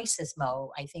that crisis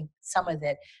mode, I think some of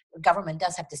the government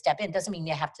does have to step in. Doesn't mean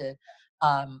they have to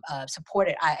support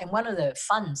it. And one of the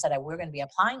funds that we're going to be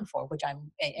applying for, which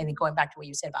and going back to what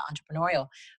you said about entrepreneurial,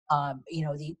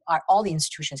 all the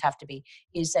institutions have to be,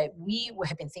 is that we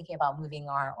have been thinking about moving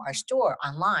our store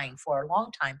online for a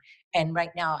long time. And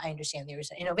right now, I understand there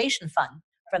is an innovation fund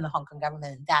from the Hong Kong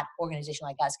government, and that organization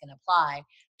like us can apply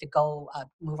to go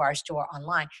move our store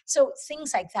online. So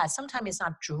things like that. Sometimes it's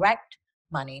not direct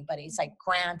money, but it's like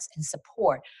grants and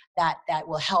support that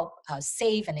will help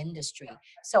save an industry.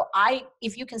 So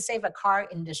if you can save a car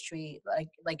industry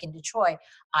like in Detroit,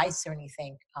 I certainly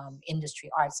think industry,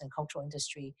 arts and cultural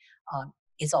industry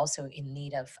is also in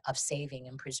need of saving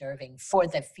and preserving for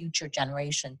the future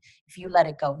generation. If you let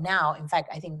it go now, in fact,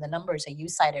 I think the numbers that you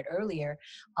cited earlier,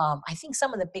 I think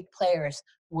some of the big players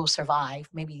will survive,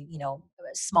 maybe,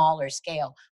 smaller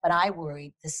scale, but I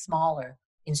worry the smaller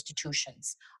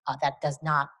institutions that does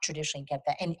not traditionally get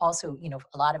that. And also,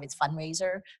 a lot of it's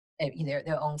fundraiser,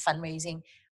 their own fundraising.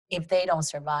 If they don't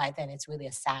survive, then it's really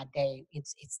a sad day.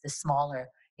 It's the smaller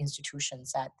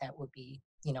institutions that would be,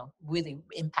 really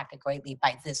impacted greatly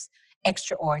by this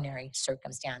extraordinary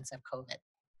circumstance of COVID.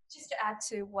 Just to add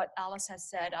to what Alice has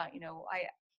said,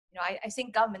 I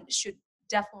think government should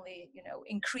definitely,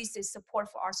 increase its support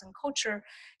for arts and culture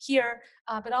here.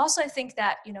 But also, I think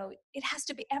that, it has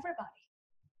to be everybody,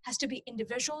 has to be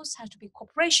individuals, has to be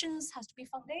corporations, has to be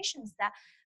foundations that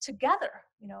together,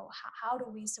 how do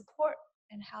we support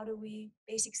and how do we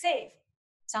basic save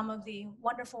some of the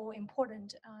wonderful,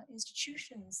 important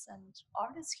institutions and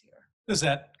artists here. Does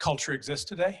that culture exist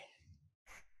today?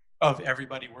 Of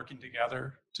everybody working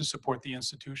together to support the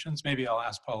institutions? Maybe I'll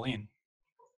ask Pauline.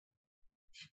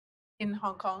 In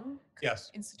Hong Kong, Yes.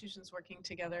 institutions working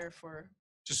together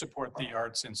To support the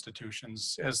arts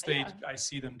institutions as I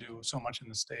see them do so much in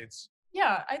the States.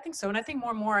 Yeah, I think so. And I think more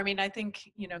and more, I mean, I think,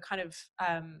 kind of,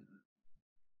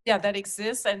 yeah, that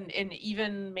exists. And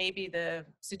even maybe the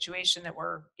situation that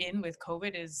we're in with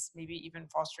COVID is maybe even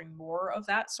fostering more of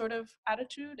that sort of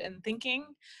attitude and thinking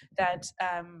that,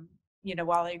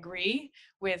 while I agree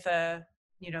with, the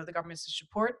government's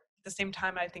support, at the same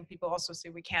time, I think people also say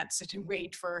we can't sit and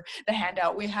wait for the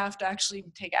handout. We have to actually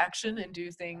take action and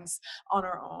do things on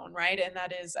our own, right? And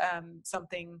that is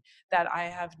something that I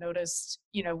have noticed,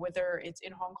 whether it's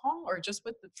in Hong Kong or just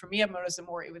for me, I've noticed it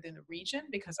more within the region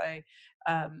because I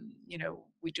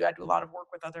do a lot of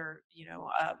work with other,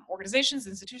 organizations,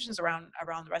 institutions around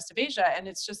the rest of Asia. And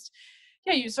it's just,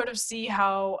 yeah, you sort of see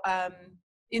how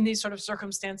in these sort of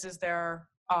circumstances, there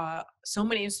are so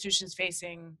many institutions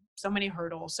facing so many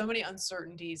hurdles, so many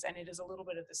uncertainties, and it is a little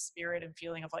bit of the spirit and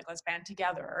feeling of like, let's band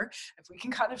together. If we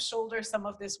can kind of shoulder some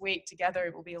of this weight together,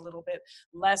 it will be a little bit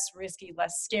less risky,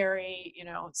 less scary,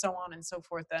 so on and so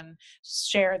forth, and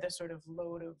share the sort of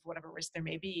load of whatever risk there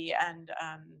may be. And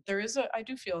I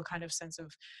do feel a kind of sense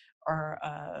of our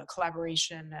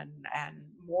collaboration and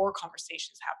more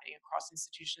conversations happening across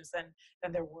institutions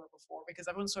than there were before, because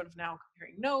everyone's sort of now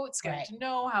comparing notes, getting to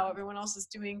know how everyone else is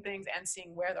doing things, and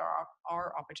seeing where there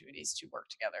are opportunities to work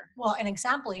together. Well, an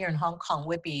example here in Hong Kong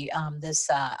would be this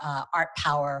Art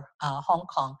Power Hong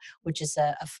Kong, which is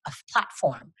a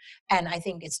platform. And I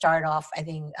think it started off,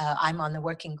 I'm on the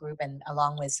working group and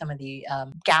along with some of the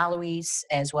galleries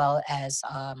as well as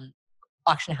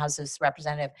auction houses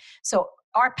representative. So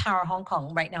Art Power Hong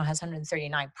Kong right now has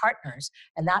 139 partners,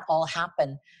 and that all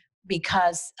happened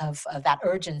because of that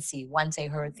urgency once they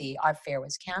heard the art fair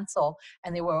was canceled,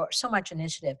 and there were so much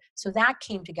initiative. So that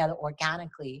came together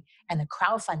organically, and the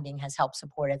crowdfunding has helped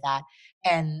supported that.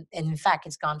 And in fact,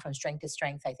 it's gone from strength to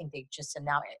strength. I think they just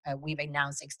announced, we've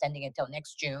announced extending it till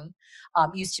next June.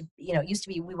 Used to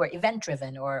be we were event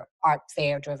driven or art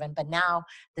fair driven, but now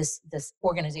this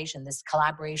organization, this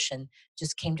collaboration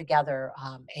just came together.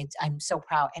 I'm so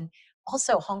proud. And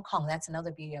also Hong Kong, that's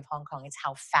another beauty of Hong Kong, is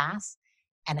how fast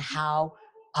and how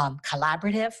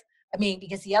collaborative. I mean,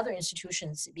 because the other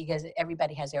institutions, because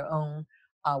everybody has their own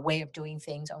way of doing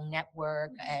things, own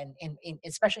network, and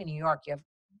especially in New York, you have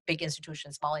big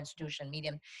institutions, small institution,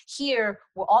 medium. Here,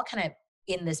 we're all kind of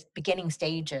in this beginning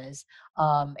stages,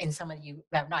 and some of you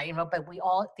have not, but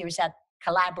there's that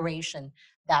collaboration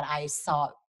that I saw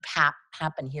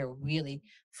happen here really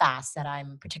fast that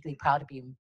I'm particularly proud to be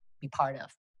part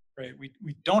of. Great.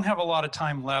 We don't have a lot of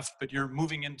time left, but you're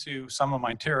moving into some of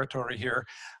my territory here.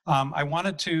 I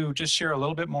wanted to just share a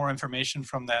little bit more information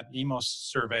from that EMOS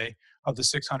survey of the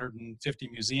 650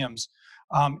 museums.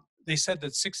 They said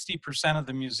that 60% of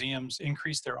the museums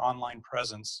increased their online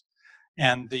presence.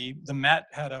 And the Met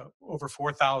had over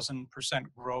 4,000%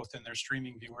 growth in their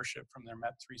streaming viewership from their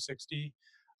Met 360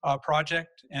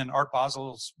 project. And Art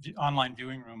Basel's online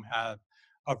viewing room had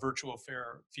a virtual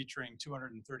fair featuring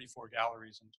 234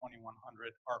 galleries and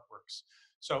 2,100 artworks.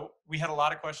 So we had a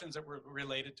lot of questions that were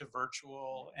related to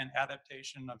virtual and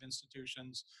adaptation of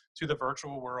institutions to the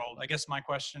virtual world. I guess my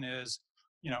question is,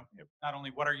 not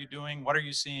only what are you doing, what are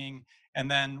you seeing, and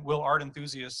then will art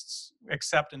enthusiasts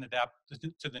accept and adapt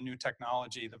to the new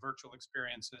technology, the virtual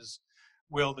experiences?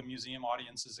 Will the museum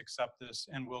audiences accept this,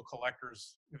 and will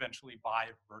collectors eventually buy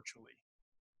virtually?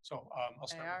 So I'll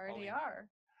start. They already are.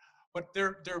 But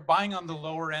they're buying on the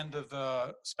lower end of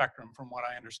the spectrum, from what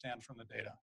I understand from the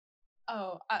data.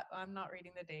 Oh, I'm not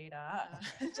reading the data.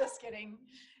 Just getting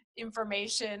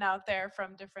information out there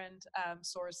from different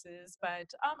sources.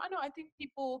 But I know, I think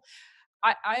people,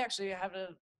 I actually have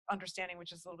an understanding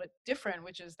which is a little bit different,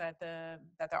 which is that there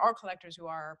are collectors who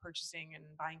are purchasing and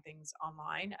buying things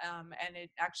online, and it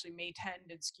actually may tend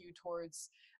and skew towards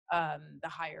the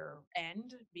higher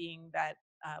end, being that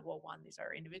one, these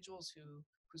are individuals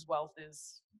whose wealth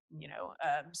is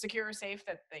secure or safe,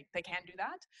 that they can do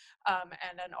that,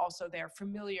 and then also they're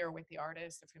familiar with the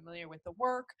artist, they're familiar with the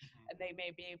work, and they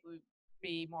may be able to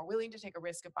be more willing to take a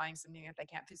risk of buying something that they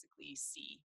can't physically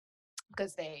see.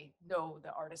 because they know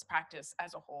the artist practice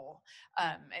as a whole.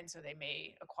 And so they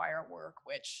may acquire work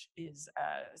which is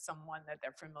someone that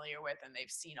they're familiar with and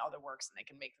they've seen other works and they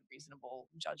can make a reasonable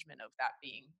judgment of that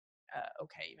being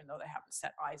okay, even though they haven't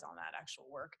set eyes on that actual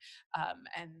work.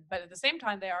 But at the same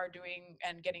time, they are doing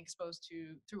and getting exposed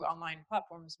to through online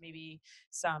platforms, maybe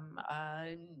some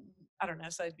I don't know,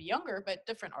 so I'd be younger, but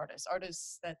different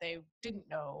artists that they didn't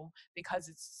know because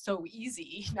it's so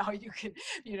easy. Now you can,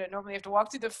 normally you have to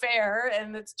walk through the fair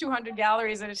and it's 200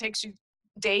 galleries and it takes you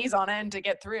days on end to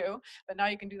get through, but now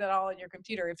you can do that all on your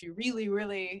computer. If you really,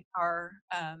 really are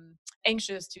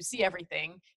anxious to see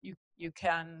everything, you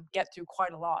can get through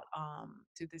quite a lot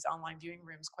through these online viewing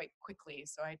rooms quite quickly.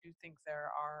 So I do think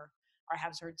I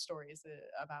have heard stories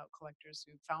about collectors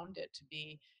who found it to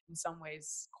be in some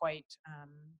ways quite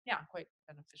quite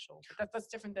beneficial. But that's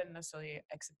different than necessarily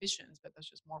exhibitions, but that's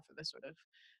just more for the sort of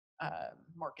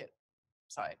market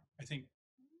side. I think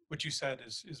what you said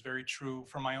is very true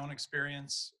from my own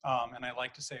experience. And I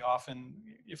like to say often,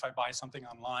 if I buy something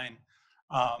online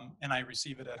and I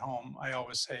receive it at home, I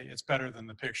always say it's better than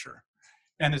the picture.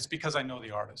 And it's because I know the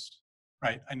artist,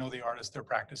 right? I know the artist, their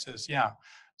practices, yeah.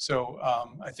 So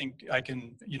I think I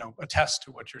can, attest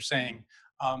to what you're saying.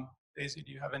 Daisy,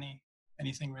 do you have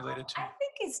anything related to? I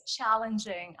think it's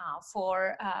challenging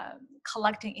for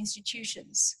collecting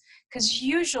institutions because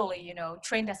usually,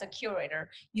 trained as a curator,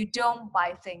 you don't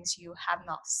buy things you have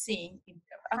not seen in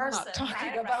person. I'm not talking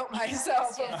right? about Right.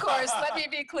 myself, Yes, of course. Let me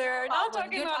be clear. Not Well,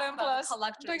 talking you're about talking M+. about the I'm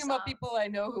collectors, talking about people I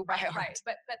know who buy art. Right.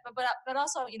 But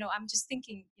also, I'm just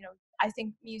thinking, I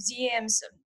think museums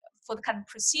for the kind of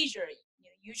procedure,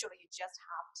 usually you just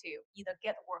have to either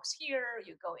get works here,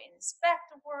 you go inspect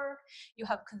the work, you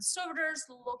have conservators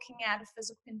looking at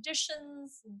physical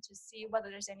conditions and to see whether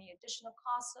there's any additional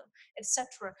costs,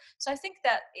 etc. So I think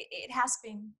that it has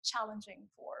been challenging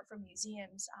for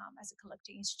museums as a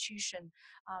collecting institution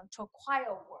to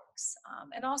acquire works,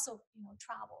 and also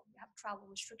travel. You have travel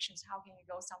restrictions. How can you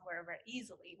go somewhere very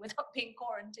easily without being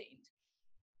quarantined?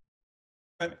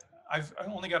 But I've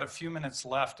only got a few minutes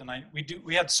left, and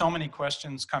we had so many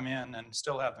questions come in, and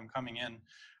still have them coming in.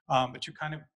 But you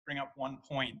kind of bring up one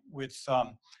point with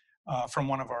from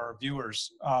one of our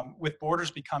viewers. With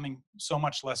borders becoming so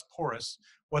much less porous,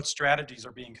 what strategies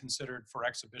are being considered for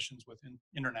exhibitions with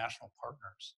international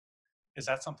partners? Is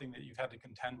that something that you've had to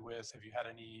contend with? Have you had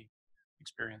any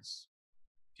experience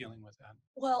dealing with that?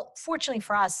 Well, fortunately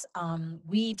for us,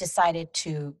 we decided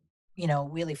to,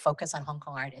 really focus on Hong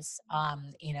Kong artists,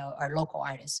 our local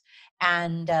artists,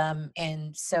 and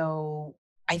so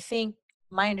I think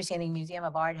my understanding, Museum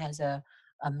of Art has a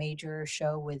major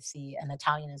show with an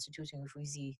Italian institution, which we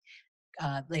see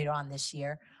later on this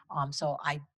year. So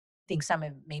I think some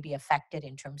may be affected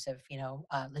in terms of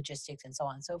logistics and so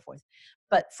on and so forth.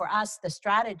 But for us, the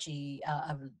strategy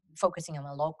of focusing on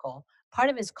the local, part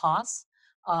of it is costs.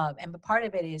 And part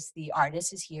of it is the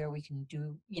artist is here. We can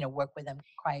do, work with them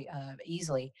quite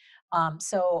easily.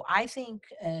 So I think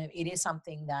it is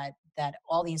something that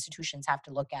all the institutions have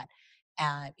to look at.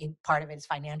 Part of it is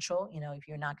financial. If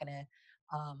you're not going to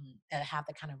have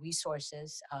the kind of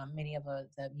resources, many of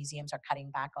the museums are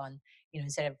cutting back on,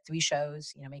 instead of 3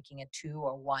 shows, making it 2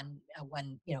 or one,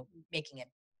 making it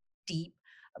deep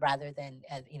rather than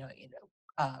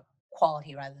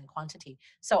quality rather than quantity.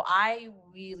 So I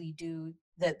really do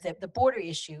the border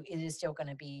issue. It is still going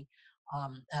to be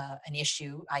an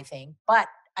issue, I think, but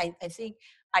I think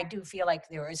I do feel like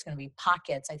there is going to be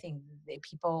pockets. I think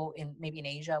people maybe in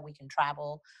Asia we can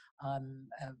travel.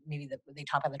 Maybe they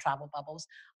talk about the travel bubbles,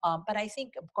 but I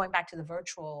think going back to the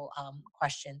virtual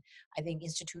question, I think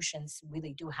institutions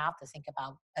really do have to think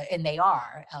about, and they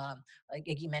are,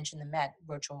 like you mentioned, the Met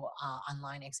virtual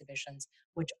online exhibitions,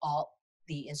 which all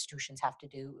the institutions have to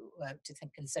do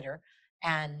consider.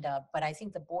 And but I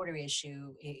think the border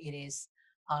issue, it is,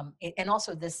 and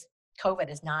also this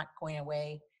COVID is not going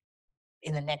away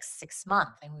in the next 6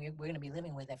 months, and we're going to be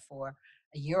living with it for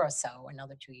a year or so, or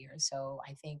another 2 years. So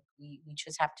I think we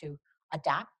just have to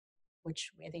adapt,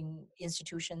 which I think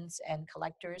institutions and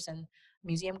collectors and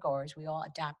museum goers, we all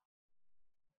adapt.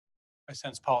 I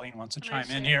sense Pauline wants to chime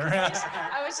in share? here.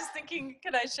 I was just thinking,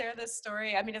 could I share this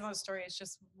story? I mean, it's not a story, it's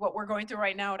just what we're going through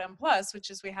right now at M+, which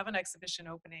is we have an exhibition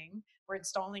opening We're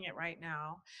installing it right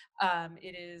now.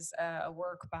 It is a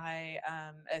work by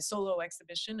a solo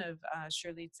exhibition of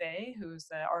Shirley Tse, who's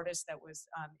the artist that was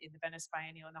in the Venice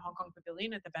Biennial, in the Hong Kong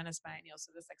Pavilion at the Venice Biennial.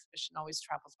 So this exhibition always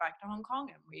travels back to Hong Kong,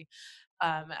 and we,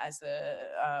 as the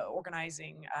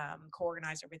organizing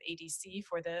co-organizer with ADC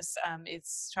for this,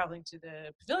 it's traveling to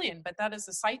the pavilion, but that is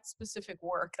a site-specific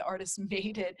work. The artist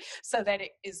made it so that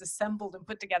it is assembled and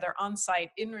put together on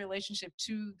site in relationship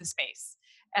to the space.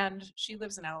 And she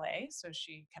lives in LA, so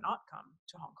she cannot come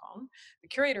to Hong Kong. The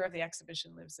curator of the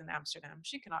exhibition lives in Amsterdam.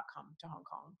 She cannot come to Hong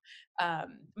Kong. I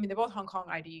mean, they're both Hong Kong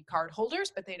ID card holders,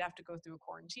 but they'd have to go through a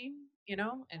quarantine, you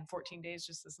know, and 14 days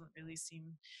just doesn't really seem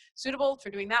suitable for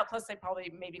doing that. Plus, they probably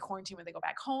maybe quarantine when they go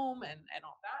back home and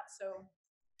all that. So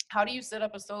how do you set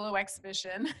up a solo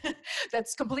exhibition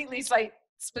that's completely site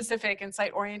specific and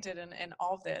site oriented and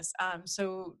all of this?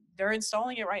 So they're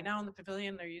installing it right now in the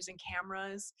pavilion. They're using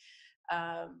cameras,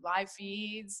 live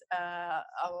feeds,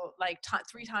 like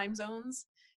 3 time zones.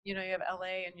 You know, you have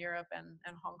LA and Europe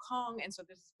and Hong Kong. And so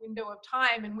there's this window of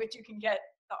time in which you can get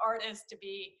the artist to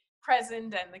be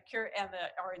present and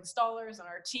our installers and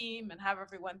our team and have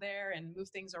everyone there and move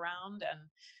things around.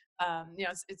 And you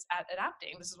know, it's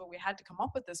adapting. This is what we had to come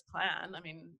up with this plan. I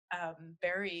mean,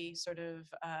 very sort of,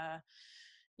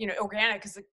 you know, organic,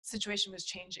 because the situation was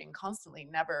changing constantly,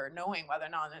 never knowing whether or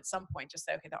not at some point just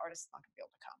say, okay, the artist is not going to be able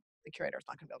to come. The curator is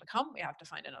not going to be able to come. We have to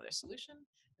find another solution,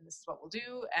 and this is what we'll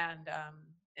do. And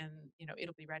you know,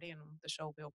 it'll be ready, and the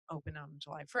show will open on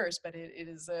July 1st. But it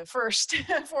is a first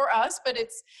for us. But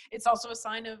it's also a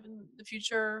sign of in the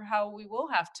future how we will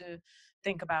have to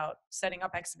think about setting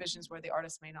up exhibitions where the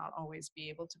artist may not always be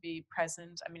able to be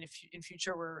present. I mean, if in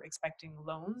future we're expecting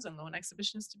loans and loan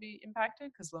exhibitions to be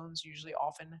impacted, because loans usually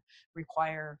often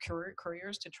require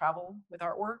couriers to travel with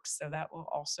artworks, so that will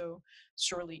also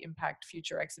surely impact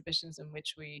future exhibitions in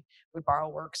which we would borrow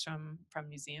works from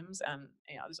museums. And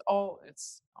you know,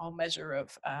 it's all measure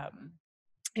of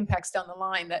impacts down the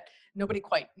line that nobody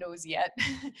quite knows yet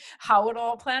how it'll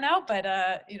all plan out,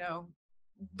 but you know,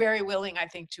 very willing, I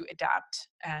think, to adapt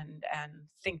and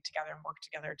think together and work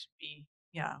together to be,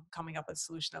 yeah, coming up with a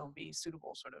solution that will be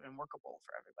suitable, sort of, and workable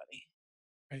for everybody.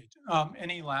 Great.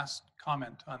 Any last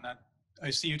comment on that?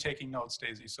 I see you taking notes,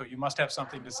 Daisy, so you must have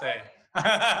something to say.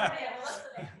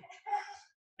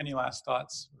 Any last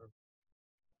thoughts?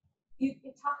 You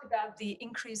talked about the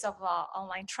increase of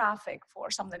online traffic for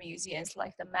some of the museums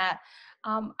like the Met.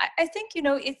 I think, you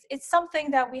know, it's something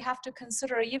that we have to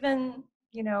consider. Even,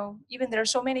 you know, even there are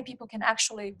so many people can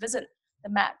actually visit the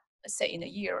Met, let's say in a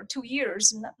year or 2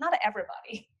 years. Not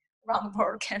everybody around the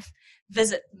world can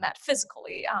visit the Met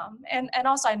physically. And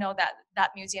also I know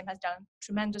that museum has done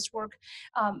tremendous work.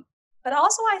 But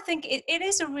also, I think it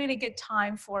is a really good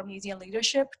time for museum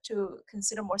leadership to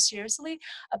consider more seriously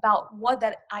about what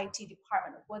that IT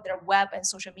department, what their web and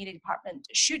social media department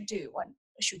should do, and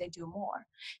should they do more.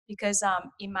 Because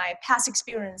in my past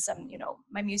experience, you know,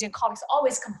 my museum colleagues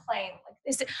always complain, like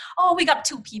they say, oh, we got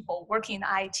 2 people working in the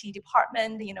IT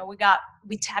department, you know, we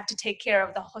have to take care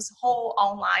of the whole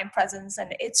online presence,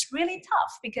 and it's really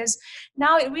tough because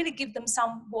now it really gives them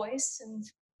some voice and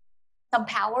some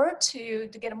power to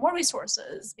get more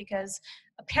resources, because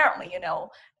apparently, you know,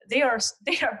 they are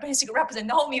basically representing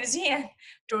the whole museum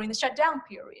during the shutdown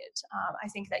period. I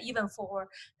think that even for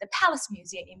the Palace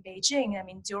Museum in Beijing, I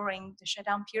mean, during the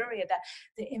shutdown period, that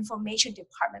the information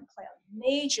department played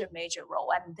a major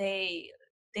role, and they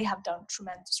have done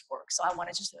tremendous work. So I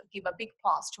wanted to give a big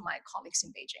applause to my colleagues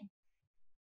in Beijing.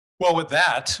 Well, with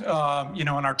that, you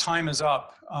know, and our time is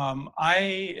up,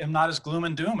 I am not as gloom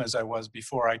and doom as I was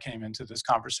before I came into this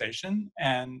conversation.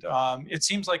 And it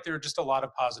seems like there are just a lot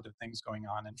of positive things going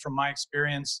on. And from my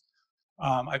experience,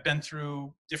 I've been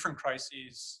through different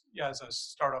crises as a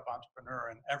startup entrepreneur.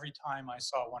 And every time I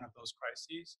saw one of those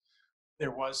crises,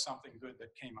 there was something good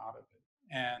that came out of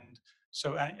it. And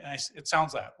so it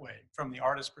sounds that way from the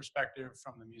artist perspective,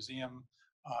 from the museum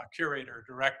curator,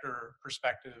 director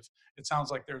perspective. It sounds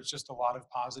like there's just a lot of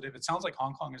positive. It sounds like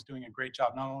Hong Kong is doing a great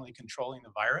job, not only controlling the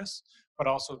virus, but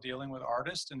also dealing with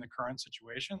artists in the current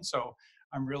situation. So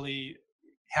I'm really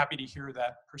happy to hear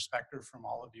that perspective from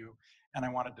all of you. And I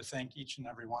wanted to thank each and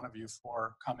every one of you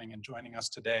for coming and joining us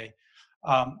today.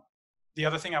 The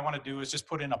other thing I want to do is just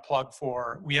put in a plug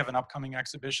for, we have an upcoming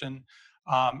exhibition.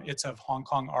 It's of Hong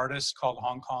Kong artists called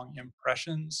Hong Kong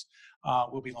Impressions.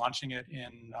 We'll be launching it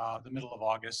in the middle of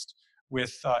August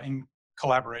in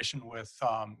collaboration with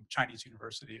Chinese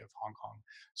University of Hong Kong.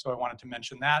 So I wanted to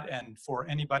mention that. And for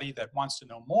anybody that wants to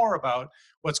know more about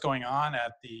what's going on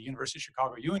at the University of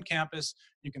Chicago Yuen campus,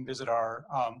 you can visit our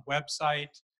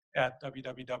website at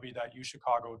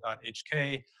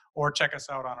www.uchicago.hk, or check us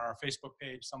out on our Facebook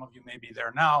page. Some of you may be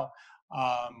there now.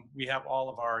 We have all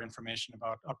of our information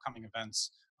about upcoming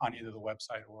events on either the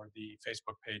website or the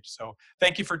Facebook page. So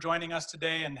thank you for joining us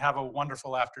today, and have a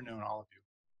wonderful afternoon, all of you.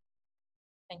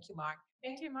 Thank you, Mark.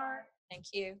 Thank you, Mark.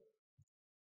 Thank you.